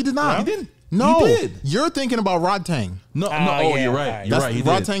did. No, he did not. He didn't. No, He did. You're thinking about Rod Tang. No. Oh, yeah, you're all right. right. You're right. He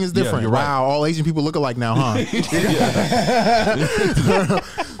Rod did. Tang is Yeah, different. you're right. Wow, all Asian people look alike now, huh?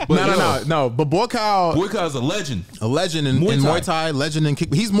 No. But Volkov, Volkov's a legend. a legend in Muay Thai, legend in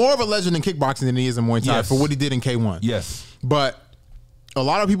kick. He's more of a legend in kickboxing than he is in Muay Thai Yes. for what he did in K1. Yes. But a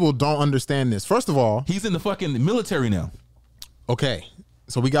lot of people don't understand this. First of all, He's in the fucking military now. okay,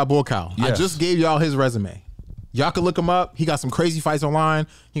 so we got Volkov. I Yes. just gave y'all his resume. Y'all can look him up. He got some crazy fights online.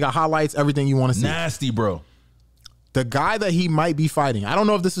 He got highlights, everything you want to see. Nasty, bro. The guy that he might be fighting, I don't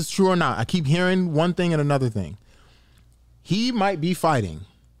know if this is true or not. I keep hearing one thing and another thing. He might be fighting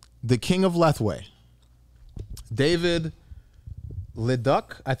the king of Lethway, David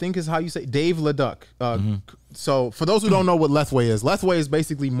Leduc, I think is how you say Dave Leduc. So for those who don't know what Lethway is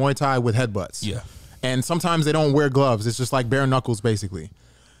basically Muay Thai with headbutts. Yeah. And sometimes they don't wear gloves. It's just like bare knuckles basically.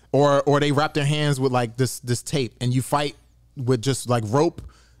 Or they wrap their hands with like this tape and you fight with just like rope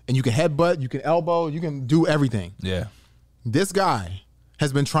and you can headbutt, you can elbow, you can do everything. Yeah. This guy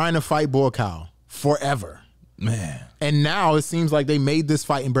has been trying to fight Volkov forever. Man. And now it seems like they made this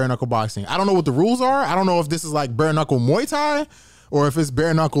fight in bare knuckle boxing. I don't know what the rules are. I don't know if this is like bare knuckle Muay Thai or if it's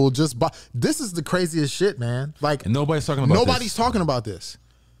bare knuckle just this is the craziest shit, man. Like And nobody's talking about nobody's talking about this.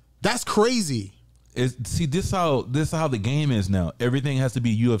 That's crazy. See, this is how the game is now. Everything has to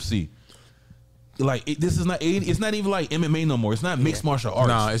be UFC. Like this is not. It's not even like MMA no more. It's not mixed martial arts.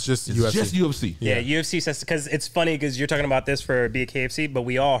 No, it's just UFC. Just UFC. Yeah, UFC says, because it's funny because you're talking about this for BKFC, but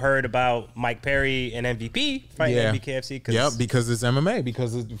we all heard about Mike Perry and MVP fighting at BKFC. Yep, because it's MMA,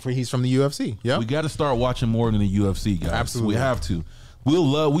 because he's from the UFC. Yep. We got to start watching more than the UFC, guys. Absolutely. We have to.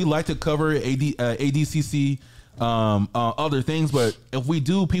 We like to cover ADCC, other things, but if we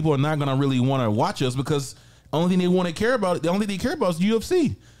do, people are not going to really want to watch us because the only thing they care about is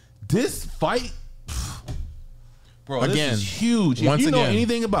UFC. This fight, bro, Again, this is huge. If once you know again,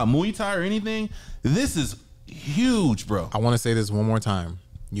 anything about Muay Thai or anything, this is huge, bro. I want to say this one more time.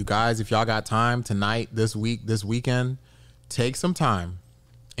 You guys, if y'all got time tonight, this week, this weekend, take some time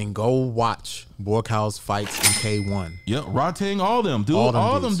and go watch Volkov's fights in K1. Yeah, Rotting, all them, dude.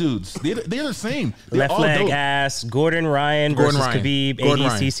 All them dudes. They're the same. They're Left all leg dope. ass, Gordon Ryan versus Khabib,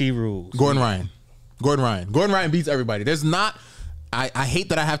 ADCC rules. Gordon Ryan beats everybody. There's not, I hate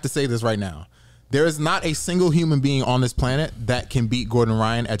that I have to say this right now. There is not a single human being on this planet that can beat Gordon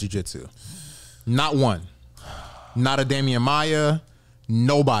Ryan at jiu-jitsu. Not one. Not a Damian Maia.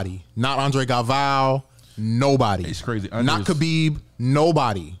 Nobody. Not Andre Galvao. Nobody. It's crazy. Not Khabib.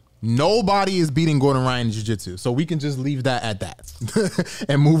 Nobody. Nobody is beating Gordon Ryan in jiu-jitsu. So we can just leave that at that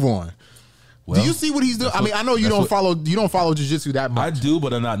and move on. Well, do you see what he's doing? I mean, I know you don't follow jiu-jitsu that much. I do,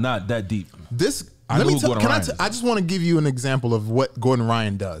 but I'm not that deep. I just want to give you an example of what Gordon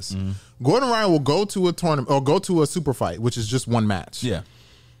Ryan does. Gordon Ryan will go to a tournament or go to a super fight, which is just one match. Yeah.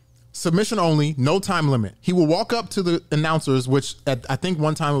 Submission only, no time limit. He will walk up to the announcers, which I think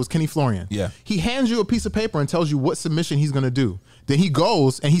one time it was Kenny Florian. Yeah. He hands you a piece of paper and tells you what submission he's going to do. Then he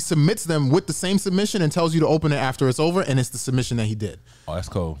goes and he submits them with the same submission and tells you to open it after it's over, and it's the submission that he did. Oh, that's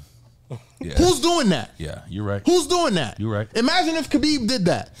cold. Yeah. Who's doing that? Yeah, you're right. Who's doing that? You're right. Imagine if Khabib did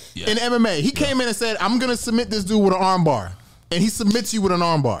that in MMA. He came in and said, I'm going to submit this dude with an arm bar. And he submits you with an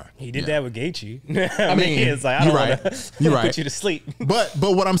arm bar. He did that with Gaethje. I mean, it's like, I don't want to right. put you to sleep. But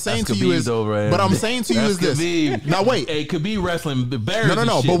what I'm saying to you is, this. Now wait. Hey, Khabib wrestling bears.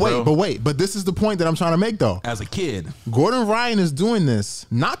 No. Shit, but wait. But this is the point that I'm trying to make though. As a kid, Gordon Ryan is doing this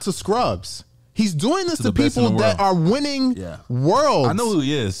not to scrubs. He's doing this to people that are winning worlds. I know who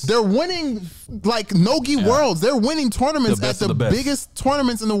he is. They're winning like Nogi worlds. They're winning tournaments at the biggest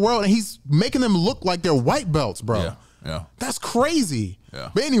tournaments in the world, and he's making them look like they're white belts, bro. Yeah. That's crazy. Yeah.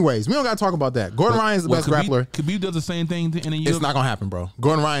 But anyways, we don't got to talk about that. Gordon Ryan is the best grappler. Khabib does the same thing in the UFC. It's not going to happen, bro.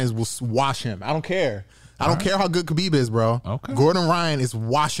 Gordon Ryan will wash him. I don't care. I don't care how good Khabib is, bro. Okay. Gordon Ryan is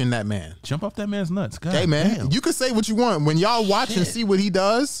washing that man. Jump off that man's nuts. God hey, man, damn. you can say what you want. When y'all watch and see what he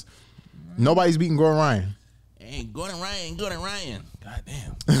does, nobody's beating Gordon Ryan. Hey, Gordon Ryan. God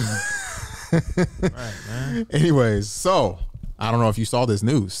damn. Right, man. Anyways, so I don't know if you saw this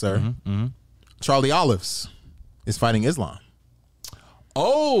news, sir. Charlie Olives is fighting Islam.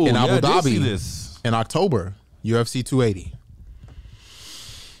 Oh, in Abu I did Dhabi see this. in October, UFC 280.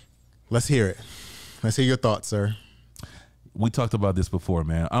 Let's hear it. Let's hear your thoughts, sir. We talked about this before,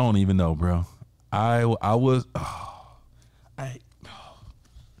 man. I don't even know, bro. I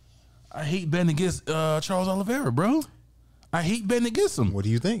hate betting against Charles Oliveira, bro. I hate betting against him. What do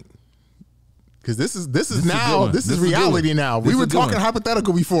you think? Because this is reality now. We were talking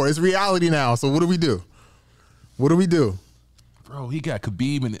hypothetical before. It's reality now. So what do we do? Bro, he got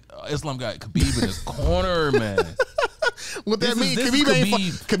Khabib and Islam got Khabib in his corner, man. What that mean?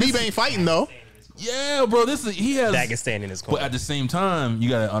 Khabib ain't fighting though. Yeah, bro. He has Dagestan in his corner. But at the same time, you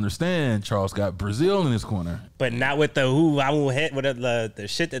gotta understand, Charles got Brazil in his corner. But not with the I will hit with the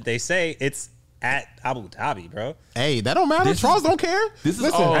shit that they say. It's at Abu Dhabi, bro. Hey, that don't matter. Charles don't care.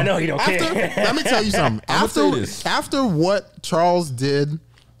 Listen, all, I know he don't care. Let me tell you something. After what Charles did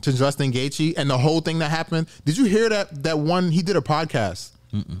to Justin Gaethje and the whole thing that happened, did you hear that one? He did a podcast.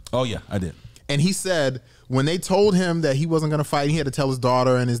 Oh yeah, I did. And he said when they told him that he wasn't going to fight, he had to tell his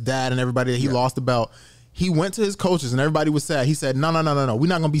daughter and his dad and everybody that he lost the belt. He went to his coaches and everybody was sad. He said, no. We're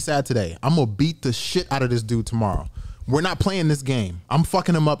not going to be sad today. I'm going to beat the shit out of this dude tomorrow. We're not playing this game. I'm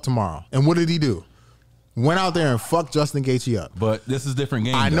fucking him up tomorrow. And what did he do? Went out there and fucked Justin Gaethje up. But this is a different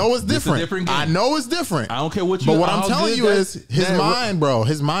game. I know it's different. Different game. I know it's different. I don't care what you. But what I'm telling you is his mind, bro.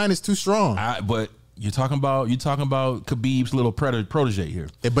 His mind is too strong. But you're talking about Khabib's little protege here.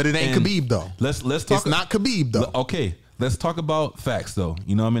 But it ain't Khabib though. Let's talk. It's not Khabib though. Okay, let's talk about facts though.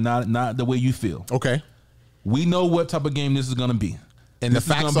 You know what I mean? Not the way you feel. Okay. We know what type of game this is going to be. And this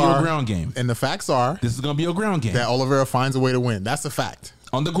the facts is going to are be a ground game. And the facts are this is going to be a ground game. That Oliveira finds a way to win. That's a fact.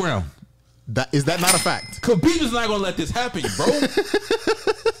 On the ground. Is that not a fact? Khabib is not going to let this happen, bro.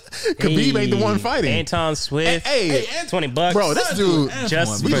 Khabib ain't the one fighting. Anton Swift. Hey, $20. Bro, this dude.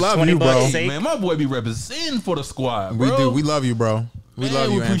 Just we for love 20 you, bro. sake. Man, my boy be representing for the squad, bro. We do. We love you, bro. We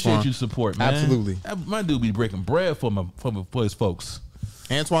love you, We appreciate Antoine. your support, man. Absolutely. My dude be breaking bread for his folks.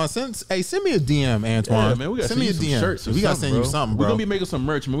 Antoine, send me a DM, Antoine. Yeah, man, we gotta send me a send you DM. some shirts. We gotta send you something, bro. We're gonna be making some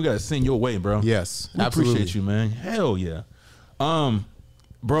merch, man. We gotta send your way, bro. Yes, we absolutely. appreciate you, man. Hell yeah.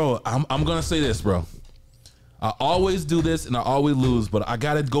 Bro, I'm gonna say this, bro. I always do this and I always lose, but I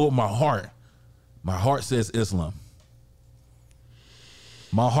gotta go with my heart. My heart says Islam.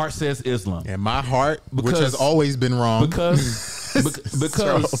 My heart says Islam. And my heart, which has always been wrong.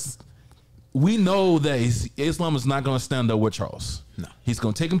 Because we know that Islam is not going to stand up with Charles. No. He's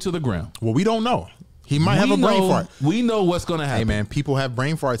going to take him to the ground. Well, we don't know. He might have a brain fart. We know what's going to happen. Hey, man, people have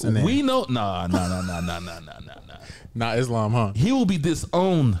brain farts in there. We know. Nah. Not Islam, huh? He will be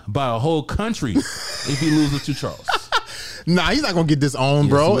disowned by a whole country if he loses to Charles. Nah, he's not going to get disowned,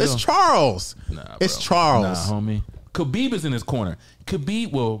 bro. It's Charles. Nah, bro. It's Charles. Nah, homie. Khabib is in his corner.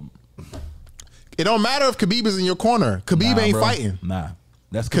 Khabib will... It don't matter if Khabib is in your corner. Khabib ain't fighting. Nah.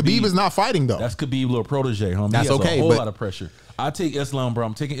 That's Khabib is not fighting, though. That's Khabib, little protege, homie. That's he has okay, a whole but lot of pressure. I take Islam, bro.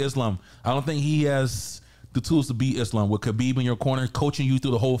 I'm taking Islam. I don't think he has the tools to beat Islam. With Khabib in your corner, coaching you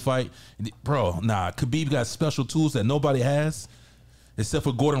through the whole fight. Bro, nah. Khabib got special tools that nobody has, except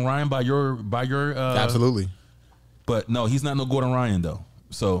for Gordon Ryan by your Absolutely. But no, he's not no Gordon Ryan, though.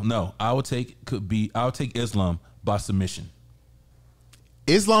 So, no, I would take Islam by submission.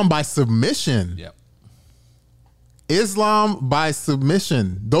 Islam by submission? Yep. Islam by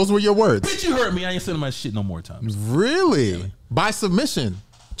submission. Those were your words. Bitch, you heard me. I ain't saying my shit no more times. Really? Yeah. By submission.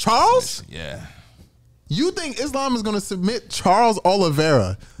 Charles? Yeah. You think Islam is going to submit Charles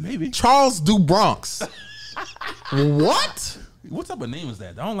Oliveira? Maybe. Charles DuBronx. What? What type of name is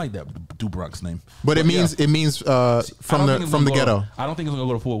that? I don't like that DuBronx name. But it means from the ghetto. I don't think it's gonna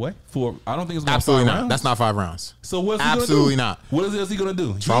go to full way. I don't think it's gonna absolutely go not. Rounds. That's not 5 rounds. So what's he absolutely gonna do? not. What is he gonna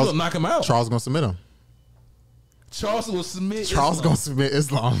do? Charles gonna knock him out. Charles gonna submit him. Charles will submit. Charles Islam. gonna submit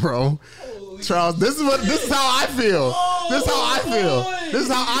Islam, bro. Holy Charles, this is how I feel. This is how I feel. This is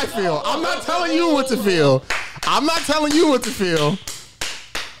how I feel. I'm not telling you what to feel. I'm not telling you what to feel.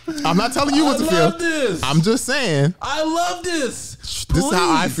 I'm not telling you what to feel. I love this. I'm just saying. I love this. This is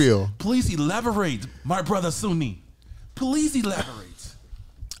how I feel. Please elaborate, my brother Sunni. Please elaborate.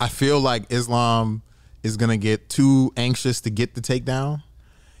 I feel like Islam is going to get too anxious to get the takedown.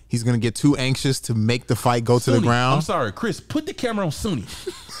 He's going to get too anxious to make the fight go to the ground. I'm sorry, Chris. Put the camera on Sunni.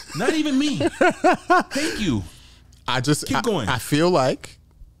 Not even me. Thank you. Keep going. I feel like.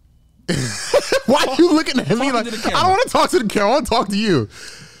 Why are you looking at me like? I don't want to talk to the camera. I want to talk to you.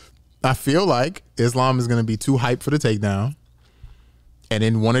 I feel like Islam is going to be too hyped for the takedown. And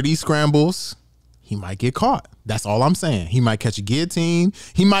in one of these scrambles, he might get caught. That's all I'm saying. He might catch a guillotine.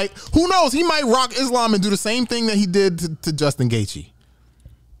 He might, who knows? He might rock Islam and do the same thing that he did to Justin Gaethje.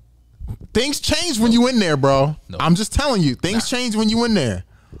 Things change when you in there, bro. No. I'm just telling you. Things change when you in there.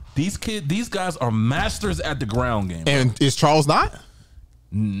 These guys are masters at the ground game. Bro. And is Charles not?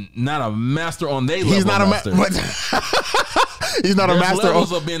 Not a master on their level. He's not master. He's not a master. There's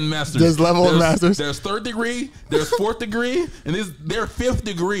levels of being masters. There's of masters. There's 3rd degree, there's 4th degree, and they're 5th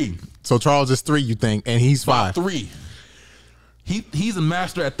degree. So Charles is 3, you think, and he's 5. 3. He's a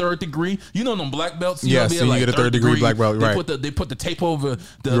master at 3rd degree. You know them black belts? Yes, so you get a 3rd degree black belt, right. They put the tape over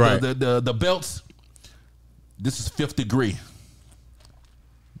the belts. This is 5th degree.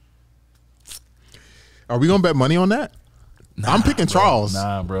 Are we gonna bet money on that? I'm picking Charles.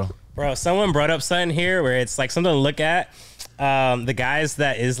 Nah, bro. Bro, someone brought up something here where it's like something to look at. The guys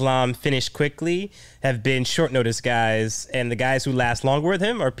that Islam finished quickly have been short notice guys, and the guys who last longer with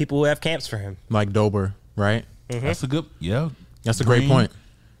him are people who have camps for him. Like Dober, right? That's a good. Yeah, That's a great point.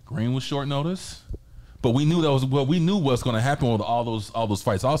 Green was short notice, but we knew that was we knew what's going to happen with all those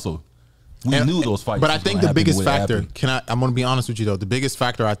fights. Also, we knew those fights. But I was think gonna the biggest happen factor. I'm going to be honest with you though. The biggest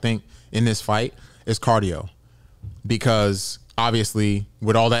factor I think in this fight is cardio, because obviously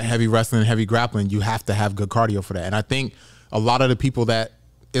with all that heavy wrestling, heavy grappling, you have to have good cardio for that. And I think a lot of the people that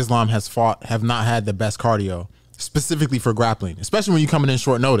Islam has fought have not had the best cardio, specifically for grappling, especially when you're coming in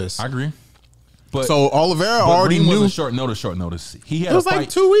short notice. I agree. But so Oliveira already Green knew. wasn't short notice. He had It was a fight, like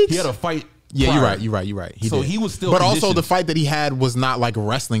 2 weeks. He had a fight. Yeah, prior. you're right. He So did. he was still But also conditioned. the fight that he had was not like a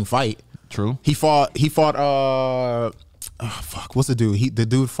wrestling fight. True. He fought what's the dude? The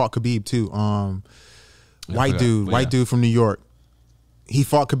dude fought Khabib too. White dude from New York. He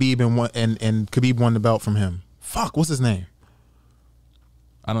fought Khabib and Khabib won the belt from him. Fuck, what's his name?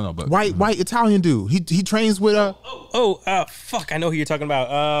 I don't know, but White Italian dude. He trains with Fuck, I know who you're talking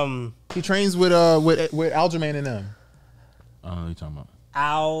about. he trains with Aljamain and them. I don't know what you're talking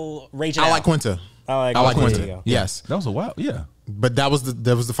about. Raging I Al. like Quinta. I like I like Quinta. There you Quinta. go. Yes. That was a while. Yeah. But that was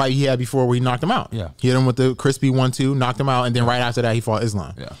the fight he had before where he knocked him out. Yeah. He hit him with the crispy 1-2, knocked him out, and then right after that he fought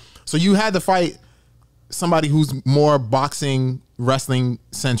Islam. Yeah. So you had to fight somebody who's more boxing, wrestling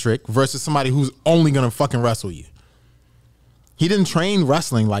centric versus somebody who's only gonna fucking wrestle you. He didn't train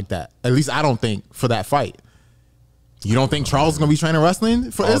wrestling like that. At least I don't think for that fight. You don't think Charles is gonna be training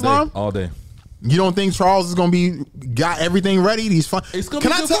wrestling for Islam? All day. You don't think Charles is gonna be got everything ready? He's fun. It's gonna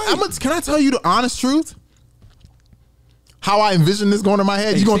Can be I a good tell? fight. Can I tell you the honest truth? How I envision this going in my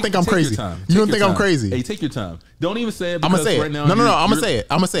head? You gonna think I'm crazy? You gonna think I'm crazy? Hey, take your time. Don't even say it. I'm gonna say it. Right now No. I'm gonna say it.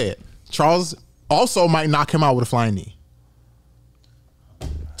 I'm gonna say it. Charles also might knock him out with a flying knee.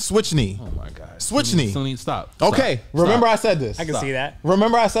 Switch knee. Oh my God. Switch knee. Sonny, stop. Okay. Stop. Remember Stop. I said this. I can see that.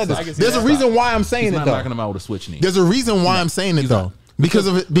 Remember I said I can this. see There's that. a reason why I'm saying He's it not though. knocking him out with a switch knee. There's a reason why I'm saying it He's though. not. Because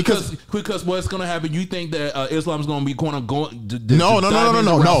what's going to happen? You think that Islam's going to be going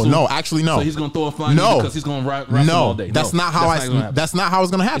No. Actually, no. So he's going to throw a flying knee because he's going to wrestle all day. That's not how that's not how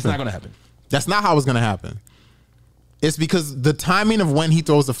it's going to happen. It's not going to happen. That's not how it's going to happen. It's because the timing of when he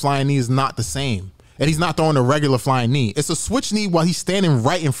throws the flying knee is not the same. And he's not throwing a regular flying knee. It's a switch knee while he's standing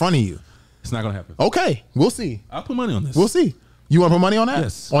right in front of you. It's not going to happen. Okay, we'll see. I'll put money on this. We'll see. You want to put money on that?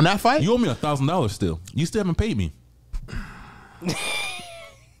 Yes. On that fight? You owe me $1,000 still. You still haven't paid me.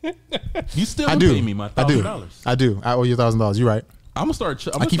 You still haven't paid me my $1,000. I do. I owe you $1,000. You're right. I'm gonna start.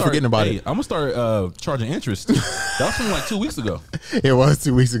 I keep forgetting about it. I'm gonna start charging interest. That was from like 2 weeks ago. It was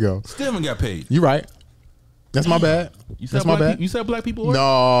 2 weeks ago. Still haven't got paid. You're right. That's my bad. That's my bad. You said black people work?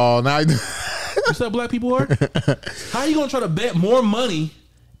 No, You said black people work? How are you gonna try to bet more money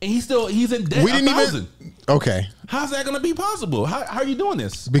and he's in debt? We didn't $1,000? even. Okay. How's that gonna be possible? How are you doing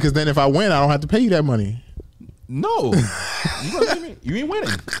this? Because then if I win, I don't have to pay you that money. No, you ain't winning.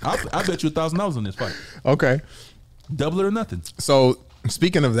 I bet you $1,000 on this fight. Okay. Double it or nothing. So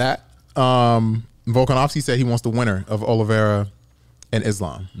speaking of that, Volkanovski said he wants the winner of Oliveira and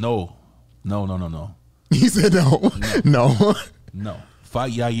Islam. No. He said no. No.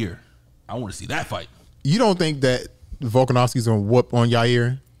 Fight Yair. I want to see that fight. You don't think that Volkanovski's gonna whoop on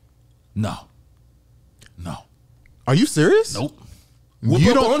Yair? No. Are you serious? Nope.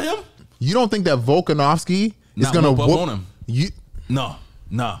 Whoop up on him? You don't think that Volkanovski is gonna whoop whoop on him? No.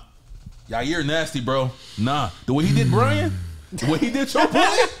 Yair nasty, bro. Nah. The way he did Brian, the way he did Joe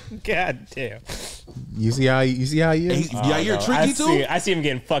Brian. God damn. You see how he is? Yair tricky too? I see him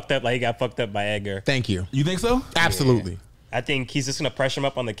getting fucked up like he got fucked up by Edgar. Thank you. You think so? Absolutely. Yeah. I think he's just gonna pressure him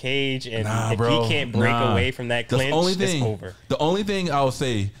up on the cage, and if bro. he can't break away from that clinch, it's over. The only thing I'll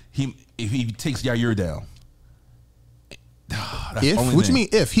say, if he takes Yair down. What you mean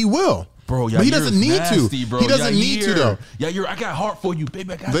if? He will. Bro, but he doesn't need nasty, to. Bro. He doesn't need to though. Yair, I got heart for you,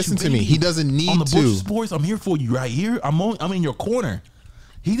 baby. I got Listen you, to me. He doesn't need on the to. Bush Sports, I'm here for you right here. I'm in your corner.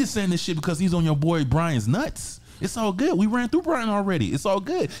 He just saying this shit because he's on your boy Brian's nuts. It's all good. We ran through Brian already. It's all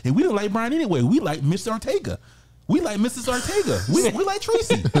good. And we didn't like Brian anyway. We like Mr. Ortega. We like Mrs. Ortega. We like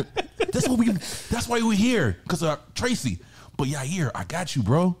Tracy. That's why we're here. Because of Tracy. But Yair, I got you,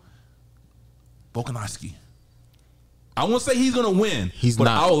 bro. Volkanovski. I won't say he's gonna win. He's but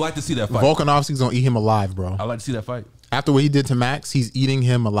not. I would like to see that fight. Volkanovski's gonna eat him alive, bro. I'd like to see that fight. After what he did to Max, he's eating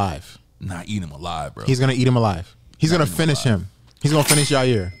him alive. Not eating him alive, bro. He's gonna eat him alive. He's gonna finish him. He's gonna finish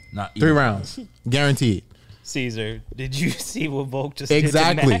Yair. Not 3 rounds, guaranteed. Caesar, did you see what Volk just did to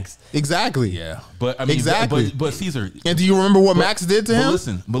Exactly. Max? Exactly. Yeah, but I mean, Exactly. But Caesar. And do you remember what Max did to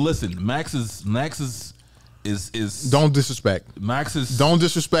him? But listen, Max is is Don't disrespect. Max is Don't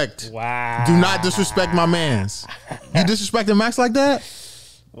disrespect. Wow. Do not disrespect my mans. You disrespecting Max like that?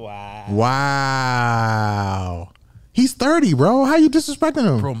 Wow. Wow. He's 30, bro. How you disrespecting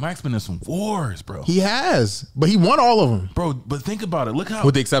him? bro. Max been in some wars, bro. He has, but he won all of them. Bro, but think about it. Look how.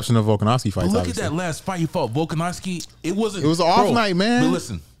 With the exception of Volkanovski fights. look obviously. at that last fight he fought Volkanovski. It wasn't. It was an off night, man. But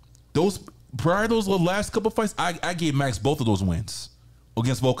listen, prior to those last couple fights, I gave Max both of those wins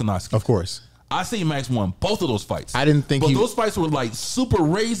against Volkanovski. Of course. I say Max won both of those fights. I didn't think but those fights were like super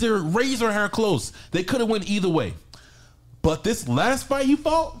razor hair close. They could have went either way. But this last fight he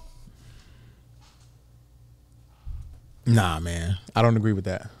fought, Nah, man. I don't agree with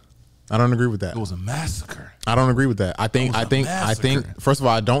that. I don't agree with that. it was a massacre. I don't agree with that. I think massacre. first of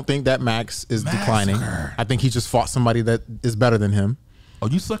all, I don't think that Max is declining. Massacre. I think he just fought somebody that is better than him. Are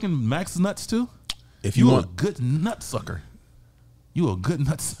you sucking Max's nuts too? If you You a want good nut sucker. You a good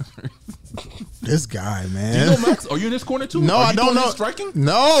nut sucker. this guy, Do you man. know Max? Are you in this corner too? No, Are I you don't doing know. this striking?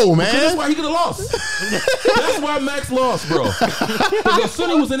 No, man. That's why he could have lost. That's why Max lost, bro. Because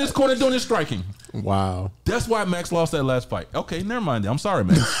Sonny was in this corner doing his striking. Wow. That's why Max lost that last fight. Okay, never mind. I'm sorry,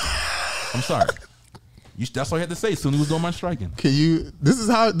 Max. I'm sorry. That's all I had to say. Sonny was doing my striking. Can you? This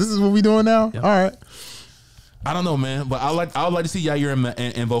is what we doing now. Yep. All right. I don't know, man, but I would like to see Yair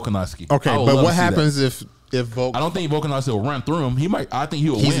and Volkanovski. Okay, I would but love what to see that. happens if Volk? I don't think Volkanovski will run through him. He might. I think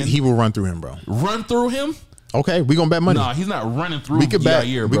he'll win. He will run through him, bro. Run through him? Okay, we gonna bet money. Nah, he's not running through. we could bet.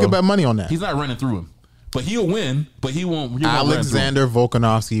 Yair, We bro. could bet money on that. He's not running through him, but he'll win. But he won't. He won't run through him. Alexander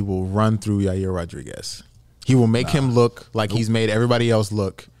Volkanovski will run through Yair Rodriguez. He will make him look like he's made everybody else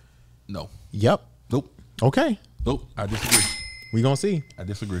look. No. Yep. Nope. Okay. Nope. I disagree. We gonna see. I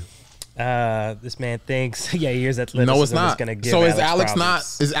disagree. This man thinks Yair's athleticism No, it's is not. going to give So is Alex Alex not?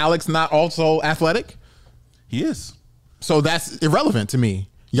 problems. Is Alex not also athletic? He is. So that's irrelevant to me.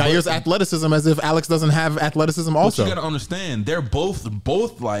 Yair's athleticism, as if Alex doesn't have athleticism. But Also, you got to understand, they're both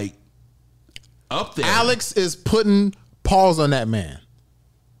like up there. Alex is putting paws on that man.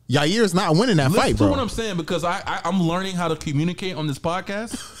 Yair's not winning that Listen fight, to bro. what I'm saying, because I'm learning how to communicate on this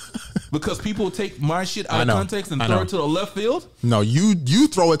podcast. Because people take my shit out I of know. context and I throw know. it to the left field. No, you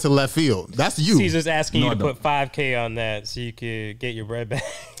throw it to left field. That's you. Caesar's asking No, you I to don't. put $5,000 on that so you could get your bread back.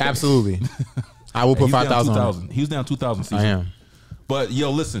 Absolutely. I will put He's down 5,000 on it. 2,000. He's down 2,000 season. I am. But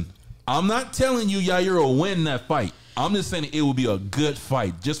yo, listen, I'm not telling you Yair will win that fight. I'm just saying it will be a good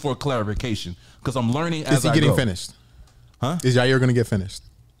fight, just for clarification. Because I'm learning as Is he I getting go. finished? Huh? Is Yair going to get finished?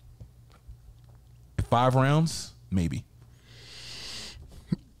 5 rounds, maybe.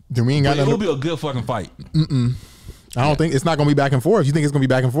 Then we ain't got But it will nothing. be a good fucking fight. I don't think it's not going to be back and forth. You think it's going to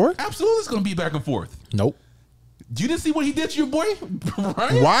be back and forth? Absolutely, it's going to be back and forth. Nope. You didn't see what he did to your boy,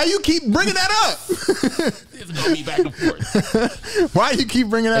 Ryan? Why you keep bringing that up? It's going to be back and forth. Why you keep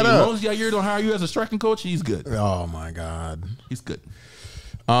bringing that Hey, as long up? as Yair don't hire you as a striking coach, he's good. Oh my God. He's good.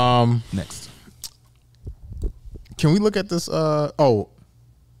 Next. Can we look at this?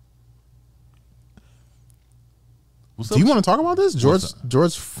 What's Do up? you want to talk about this? What's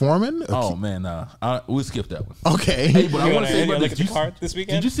George Foreman? Oh man, we'll skip that one. Okay. Hey, but I You want wanna to say about look this. at the card this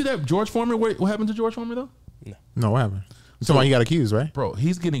weekend? Did you see that George Foreman? What happened to George Foreman though? No, what happened? You talking about he got accused, right? Bro,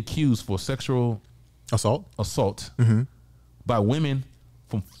 he's getting accused for sexual Assault? assault by women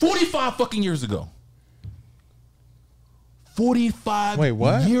from 45 fucking years ago. 45 Wait,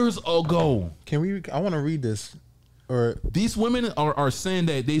 what? years ago. Can we? I want to read this. Or These women are saying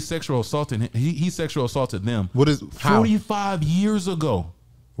that they sexual assaulted him. He sexual assaulted them. what is? How? 45 years ago.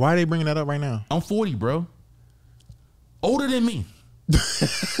 Why are they bringing that up right now? I'm 40, bro. Older than me.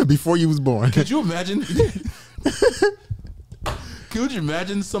 Before you was born. Could you imagine? Could you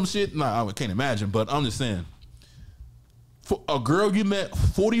imagine some shit? Nah, I can't imagine, but I'm just saying. For a girl you met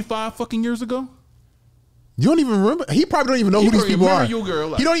 45 fucking years ago? You don't even remember. He probably don't even know You who these don't people remember are. your girl,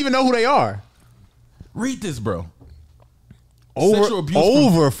 like- He don't even know who they are. Read this, bro. Sexual abuse from-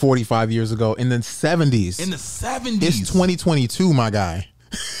 Over 45 years ago in the 70s. In the 70s. It's 2022, my guy.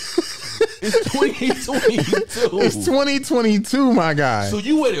 It's 2022. It's 2022, my guy. So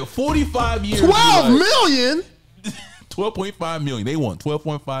you waited 45 years. 12 million? 12.5 million. They want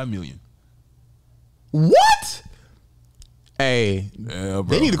 12.5 million. What? Hey, Yeah, bro.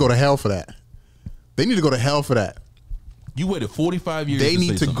 they need to go to hell for that. They need to go to hell for that. You waited 45 years. They to need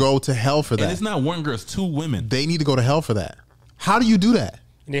say to something. go to hell for And that. it's not one girl, it's 2 women. They need to go to hell for that. How do you do that?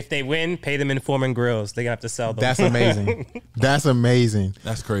 And if they win, pay them in Foreman grills. They're going to have to sell them. That's amazing. That's amazing.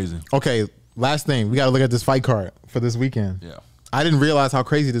 That's crazy. Okay, last thing. We got to look at this fight card for this weekend. Yeah. I didn't realize how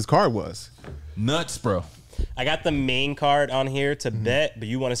crazy this card was. Nuts, bro. I got the main card on here to bet, but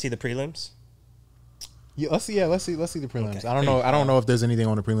you want to see the prelims? Yeah, let's see the prelims. I don't know if there's anything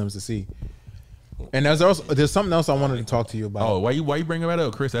on the prelims to see. And there's something else I wanted to talk to you about. Oh, why you bringing that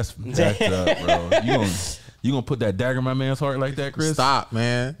up, Chris? That's up, bro. You gonna put that dagger in my man's heart like that, Chris? Stop,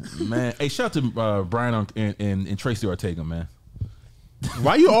 man. Man, hey, shout out to Brian and Tracy Ortega, man.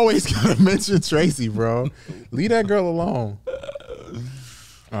 Why you always gotta mention Tracy, bro? Leave that girl alone.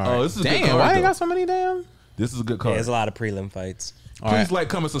 Oh, this is a damn. good card, Why they though. got so many damn? This is a good Yeah, card. there's a lot of prelim fights. Please like,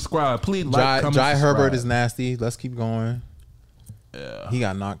 comment, subscribe. Please like, comment, Jai subscribe. Herbert is nasty. Let's keep going. Yeah. He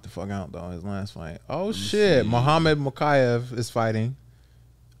got knocked the fuck out though his last fight. Oh shit. Muhammad Mackachev is fighting.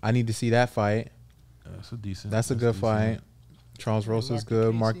 I need to see that fight. That's a decent. That's a good fight. Charles Rosa is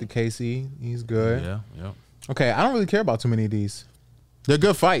good. Mark DeCasey, he's good. Yeah. Okay, I don't really care about too many of these. They're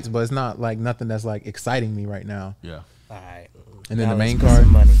good fights, but it's not like nothing that's like exciting me right now. Yeah. All right. And then Now the main let's put card.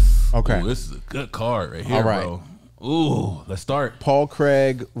 some money. Okay. Ooh, this is a good card right here, All right. bro. Ooh, let's start. Paul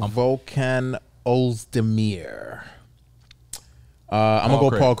Craig, Volkan Ozdemir. I'm gonna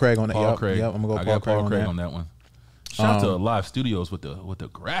go Paul Craig on that. Paul Craig. Yep, I'm gonna go I Paul got Craig, Paul Craig on on that. that one. Shout out to Live Studios with the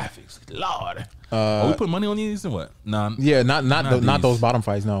graphics. Lord. We put money on these and what? Nah. Yeah, not these. those bottom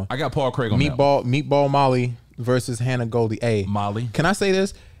fights. No. I got Paul Craig on that one. Meatball Molly versus Hannah Goldie. Hey, Molly. Can I say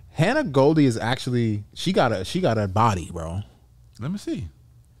this? Hannah Goldie is actually she got a body, bro. Let me see.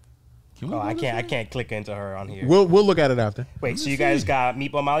 Can we Oh, do I this can't. I thing? can't click into her on here. We'll look at it after. Wait, so you guys got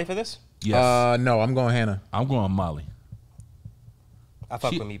Meatball Molly for this? Yes. No, I'm going Hannah. I'm going Molly. I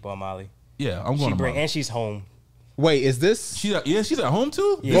fuck She- with Meatball Molly. Yeah, I'm She going bring Molly. and she's home. Wait, is this She's at home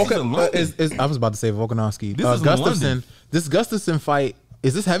too? Yeah. She's in London. I was about to say Volkanovski. This is in Gustafson. London. This Gustafson fight,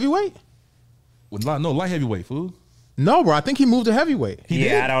 is this heavyweight? No, light heavyweight, fool. No, bro. I think he moved to heavyweight. He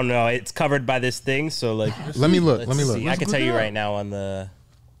did? I don't know. It's covered by this thing, so like. Let me look. let's Let me look. see. I Let's can look tell it you up. right now on the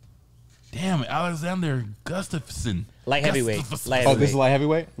Damn, Alexander Gustafson. light heavyweight. Gustafson. Light Oh, heavyweight. this is light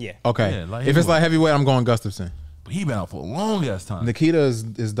heavyweight? Yeah. Okay. Yeah, light if it's heavyweight. light heavyweight, I'm going Gustafson. But he been out for a long ass time. Nikita is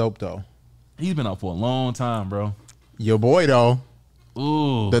dope though. He's been out for a long time, bro. Your boy though,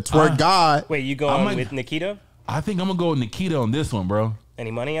 Ooh. the twerk god. Wait, you I going might- with Nikita? I think I'm gonna go with Nikita on this one, bro.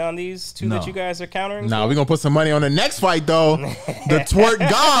 Any money on these two No. that you guys are countering? Nah, we're gonna put some money on the next fight though. The twerk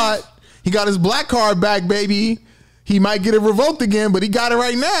god. He got his black card back, baby. He might get it revoked again, but he got it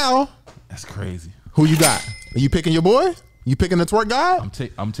right now. That's crazy. Who you got? Are you picking your boy? You picking the twerk god?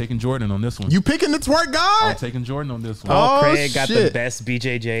 I'm taking Jordan on this one. You picking the twerk I'm god? taking Jordan on this one. Paul Oh, Craig got the shit. best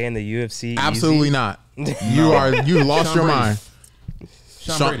BJJ in the UFC. Absolutely easy. not. You lost Sean your Brady. mind.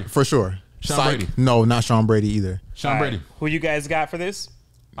 Sean Sean- Brady. for sure. Sean Psych. Brady. No, not Sean Brady either. Sean All right. Brady. Who you guys got for this?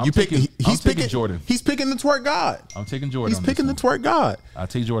 I'm You pick. taking, He's I'm taking picking Jordan. He's picking the twerk god. I'm taking Jordan. He's on picking the this one. twerk god. I'll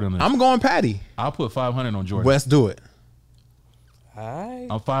take Jordan on this. I'm going Patty. I'll put 500 on Jordan. Let's do it. All right.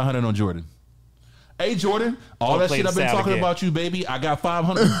 I'm 500 on Jordan. Hey Jordan, all Don't that play shit the I've been sound talking again. about you, baby. I got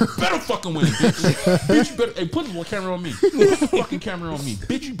 500. Better fucking win, bitch. Bitch, you better. Hey, put the camera on me. Put the fucking camera on me,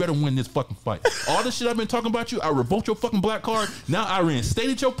 bitch. You better win this fucking fight. All the shit I've been talking about you, I revoked your fucking black card. Now I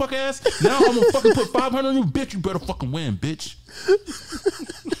reinstated your fuck ass. Now I'm gonna fucking put 500 on you, bitch. You better fucking win, bitch.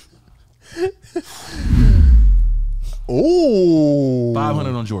 Ooh.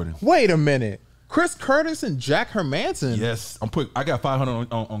 500 on Jordan. Wait a minute. Chris Curtis and Jack Hermanson. Yes, I got 500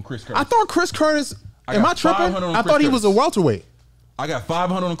 on Chris Curtis. I thought Chris Curtis. I Am got I tripping? 500 on I Chris thought he was a Curtis. welterweight. I got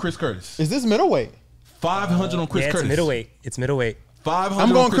 500 on Chris Curtis. Is this middleweight? 500 on Chris Yeah, Curtis. it's middleweight. It's middleweight. 500 I'm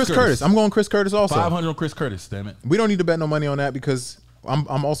on going Chris Curtis. I'm going Chris Curtis also. 500 on Chris Curtis. Damn it. We don't need to bet no money on that because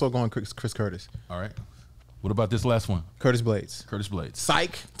I'm also going Chris Curtis. All right. What about this last one? Curtis Blades. Curtis Blades.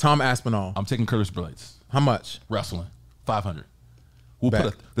 Psych. Tom Aspinall. I'm taking Curtis Blades. How much? Wrestling. 500. We'll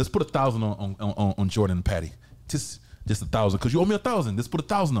Bet. let's put 1,000 on Jordan and Patty. Just 1,000 because you owe me 1,000. Let's put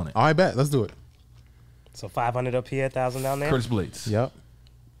 1,000 on it. All right, bet. Let's do it. So 500 up here, 1,000 down there. Curtis Blades. Yep.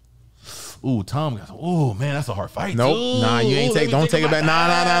 Ooh, Tom. Oh man, that's a hard fight. Nope. Ooh, Nah, you ain't let take. me Don't think take it back.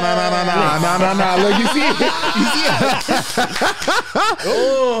 about Nah. Look, you see it. You see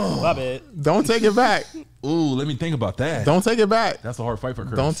it. Love it. Don't take it back. Ooh, let me think about that. Don't take it back. That's a hard fight for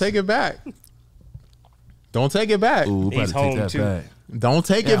Curtis. Don't take it back. Don't take it back. Ooh, we He's better take home, that too. back. Don't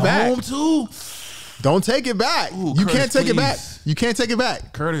take At it back. home too. Don't take it back. Ooh, You Curtis, can't take it back. please. You can't take it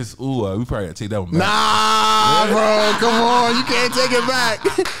back. Curtis. Ooh, we probably gotta take that one back. Nah, bro. Come on. You can't take it back.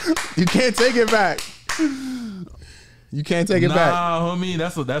 You can't take it back. You can't take it back. homie,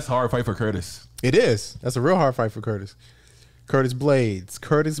 that's a hard fight for Curtis. It is. That's a real hard fight for Curtis. Curtis Blades.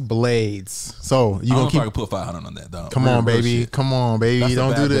 So you I don't know gonna if I keep? can put 500 on that, dog. Come on, Real baby. shit. Come on, baby. That's a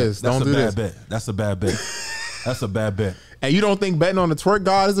Don't bad do bet. this. Don't do That's a this. bad bet. That's a bad bet. That's a bad bet. And you don't think betting on the twerk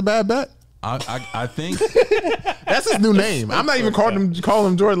god is a bad bet? I think That's his new name. I'm not even calling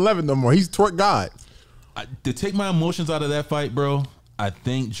him Jordan Levitt no more. He's twerk god. to take my emotions out of that fight, bro. I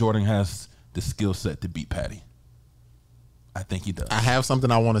think Jordan has the skill set to beat Patty. I think he does. I have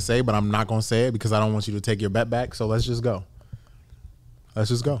something I want to say, but I'm not going to say it because I don't want you to take your bet back. So let's just go. Let's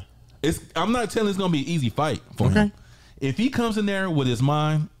just go. I'm not telling it's going to be an easy fight for him. If he comes in there with his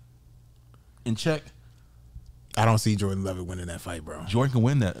mind in check, I don't see Jordan Levitt winning that fight, bro. Jordan can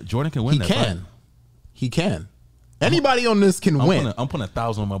win that. Jordan can win that fight. He can. Anybody on this can win. I'm putting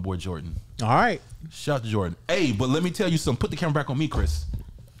 1,000 on my boy Jordan. All right. Shout out to Jordan. Hey, but let me tell you something. Put the camera back on me, Chris.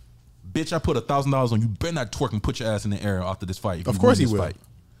 Bitch, I put $1,000 on you. Better not twerk and put your ass in the air after this fight. Of course he will. Fight.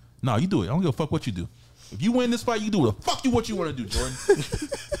 No, you do it. I don't give a fuck what you do. If you win this fight, you do what the fuck what you want to do, Jordan.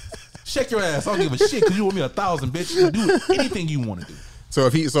 Shake your ass. I don't give a shit because you want me 1,000, bitch. You do anything you want to do. So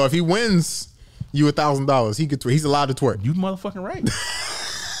if he wins you $1,000, he's allowed to twerk. You motherfucking right.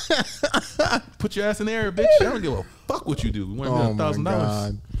 Put your ass in the air, bitch. I don't give a fuck what you do. You want me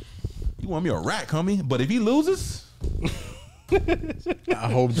 $1,000. You want me a rack, homie. But if he loses, I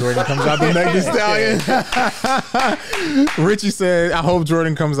hope Jordan comes out to Meg the Stallion. Richie said, I hope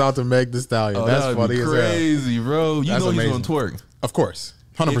Jordan comes out to Meg the Stallion. That's funny as hell. Crazy, bro. You know amazing. He's going to twerk. Of course.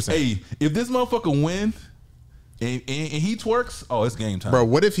 100%. If this motherfucker win and he twerks, oh, it's game time. Bro,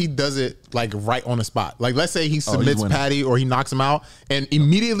 what if he does it like right on the spot? Like, let's say he submits Patty or he knocks him out, and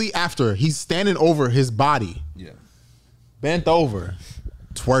immediately after, he's standing over his body. Yeah. Bent over.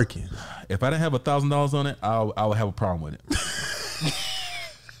 Twerking. If I didn't have $1,000 on it, I would have a problem with it.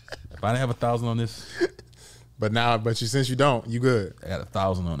 If I didn't have 1,000 on this, but since you don't, you good. I got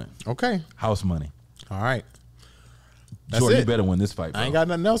 1,000 on it. Okay, house money. All right, Jordan, you better win this fight, bro. I ain't got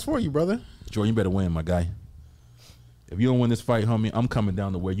nothing else for you, brother. Jordan, you better win, my guy. If you don't win this fight, homie, I'm coming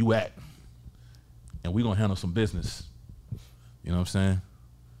down to where you at, and we gonna handle some business. You know what I'm saying?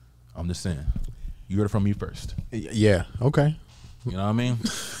 I'm just saying. You heard it from me first. Yeah. Okay. You know what I mean?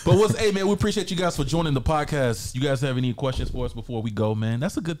 But hey, man, we appreciate you guys for joining the podcast. You guys have any questions for us before we go, man?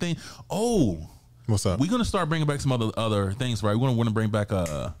 That's a good thing. Oh, what's up? We're going to start bringing back some other things, right? We're going to bring back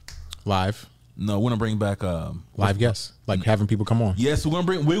live. No, we're going to bring back live guests, like having people come on. Yes, we're going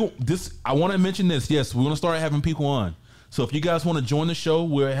to bring this. I want to mention this. Yes, we're going to start having people on. So if you guys want to join the show,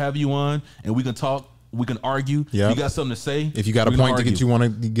 we'll have you on and we can talk. We can argue. Yeah. You got something to say? If you got a point that you want to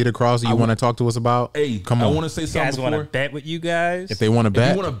get across, or you want to talk to us about, hey, come on. I want to say something. You guys want to bet with you guys? If they want to bet,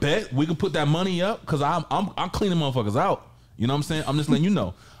 if you want to bet, we can put that money up because I'm cleaning motherfuckers out. You know what I'm saying? I'm just letting you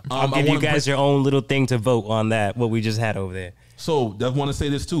know. I'll give you guys your own little thing to vote on that. What we just had over there. So I want to say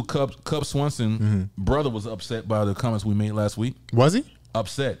this too. Cub Swanson brother was upset by the comments we made last week. Was he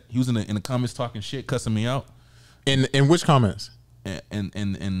upset? He was in the comments talking shit, cussing me out. In which comments? And on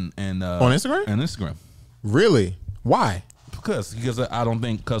Instagram? On Instagram. Really? Why? Because I don't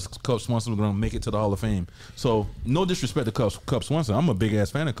think Cub Swanson was going to make it to the Hall of Fame. So no disrespect to Cub Swanson. I'm a big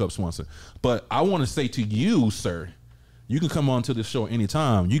ass fan of Cub Swanson. But I want to say to you, sir, you can come on to this show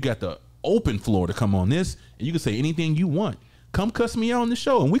anytime. You got the open floor to come on this, and you can say anything you want. Come cuss me out on the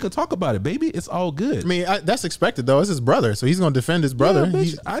show, and we can talk about it, baby. It's all good. I mean, that's expected, though. It's his brother, so he's going to defend his brother. Yeah,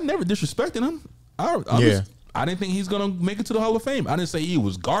 bitch, I never disrespected him. I didn't think he's going to make it to the Hall of Fame. I didn't say he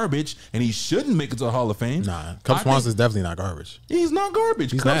was garbage and he shouldn't make it to the Hall of Fame. Nah, Cub Swanson's definitely not garbage. He's not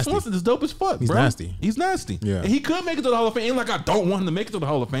garbage. Cub Swanson is dope as fuck, He's bro. nasty. He's nasty. Yeah. And he could make it to the Hall of Fame. Ain't like I don't want him to make it to the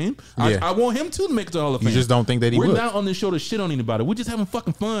Hall of Fame. Yeah. I want him to make it to the Hall of Fame. You just don't think that he would. We're not on this show to shit on anybody. We're just having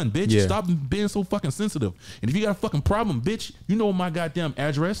fucking fun, bitch. Yeah. Stop being so fucking sensitive. And if you got a fucking problem, bitch, you know my goddamn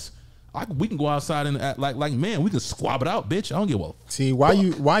address. We can go outside and act like man, we can squab it out, bitch. I don't give a See, why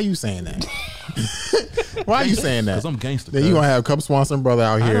you saying that? Why are you saying that? Because I'm gangster. Then you gonna have Cub Swanson brother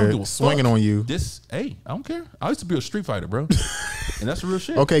out here swinging on you. Hey, I don't care. I used to be a street fighter, bro. And that's real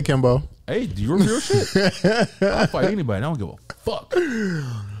shit. Okay, Kimbo. Hey, you're real shit. I'll fight anybody. I don't give a fuck.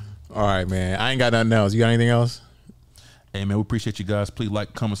 All right, man. I ain't got nothing else. You got anything else? Hey, man, we appreciate you guys. Please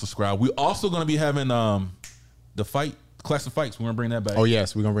like, comment, subscribe. We're also going to be having the classic fights. We're going to bring that back. Oh,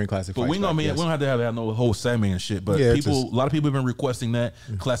 yes. We're going to bring classic fights. But we don't have to have no whole segment and shit. But a lot of people have been requesting that,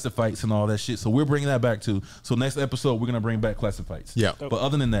 classic fights and all that shit. So we're bringing that back too. So next episode, we're going to bring back classic fights. Yeah. But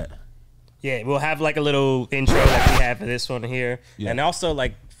other than that. Yeah, we'll have like a little intro like we have for this one here. Yeah. And also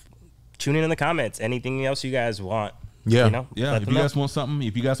like tune in the comments. Anything else you guys want. Yeah. You know, yeah. If you guys want something,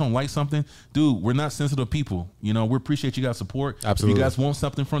 if you guys don't like something, dude, we're not sensitive people. You know, we appreciate you guys' support. Absolutely. If you guys want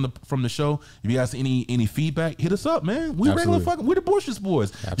something from the show, if you guys any feedback, hit us up, man. We regular fucking we're the Bush's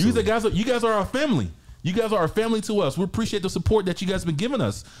boys. Absolutely. You guys are our family. You guys are our family to us. We appreciate the support that you guys have been giving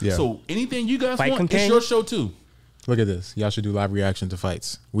us. Yeah. So anything you guys want, it's your show too. Look at this. Y'all should do live reaction to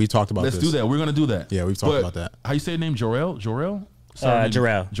fights. We talked about this. Let's do that. We're gonna do that. Yeah, we've talked about that. How you say your name? Jorel?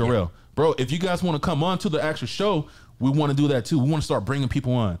 Jarrell. Jarrell. Bro, if you guys want to come on to the actual show, we want to do that too. We want to start bringing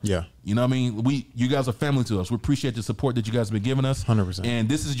people on. Yeah. You know what I mean? You guys are family to us. We appreciate the support that you guys have been giving us. 100%. And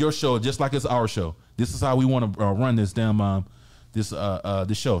this is your show, just like it's our show. This is how we want to run this damn this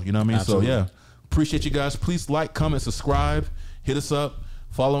show. You know what I mean? Absolutely. So yeah, appreciate you guys. Please like, comment, subscribe, hit us up,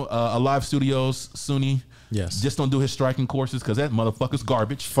 follow Alive Studios, Sunni. Yes. Just don't do his striking courses because that motherfucker's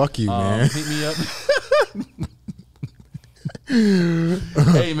garbage. Fuck you, man. Hit me up.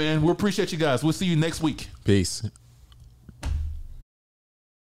 Hey man, we appreciate you guys. We'll see you next week. Peace.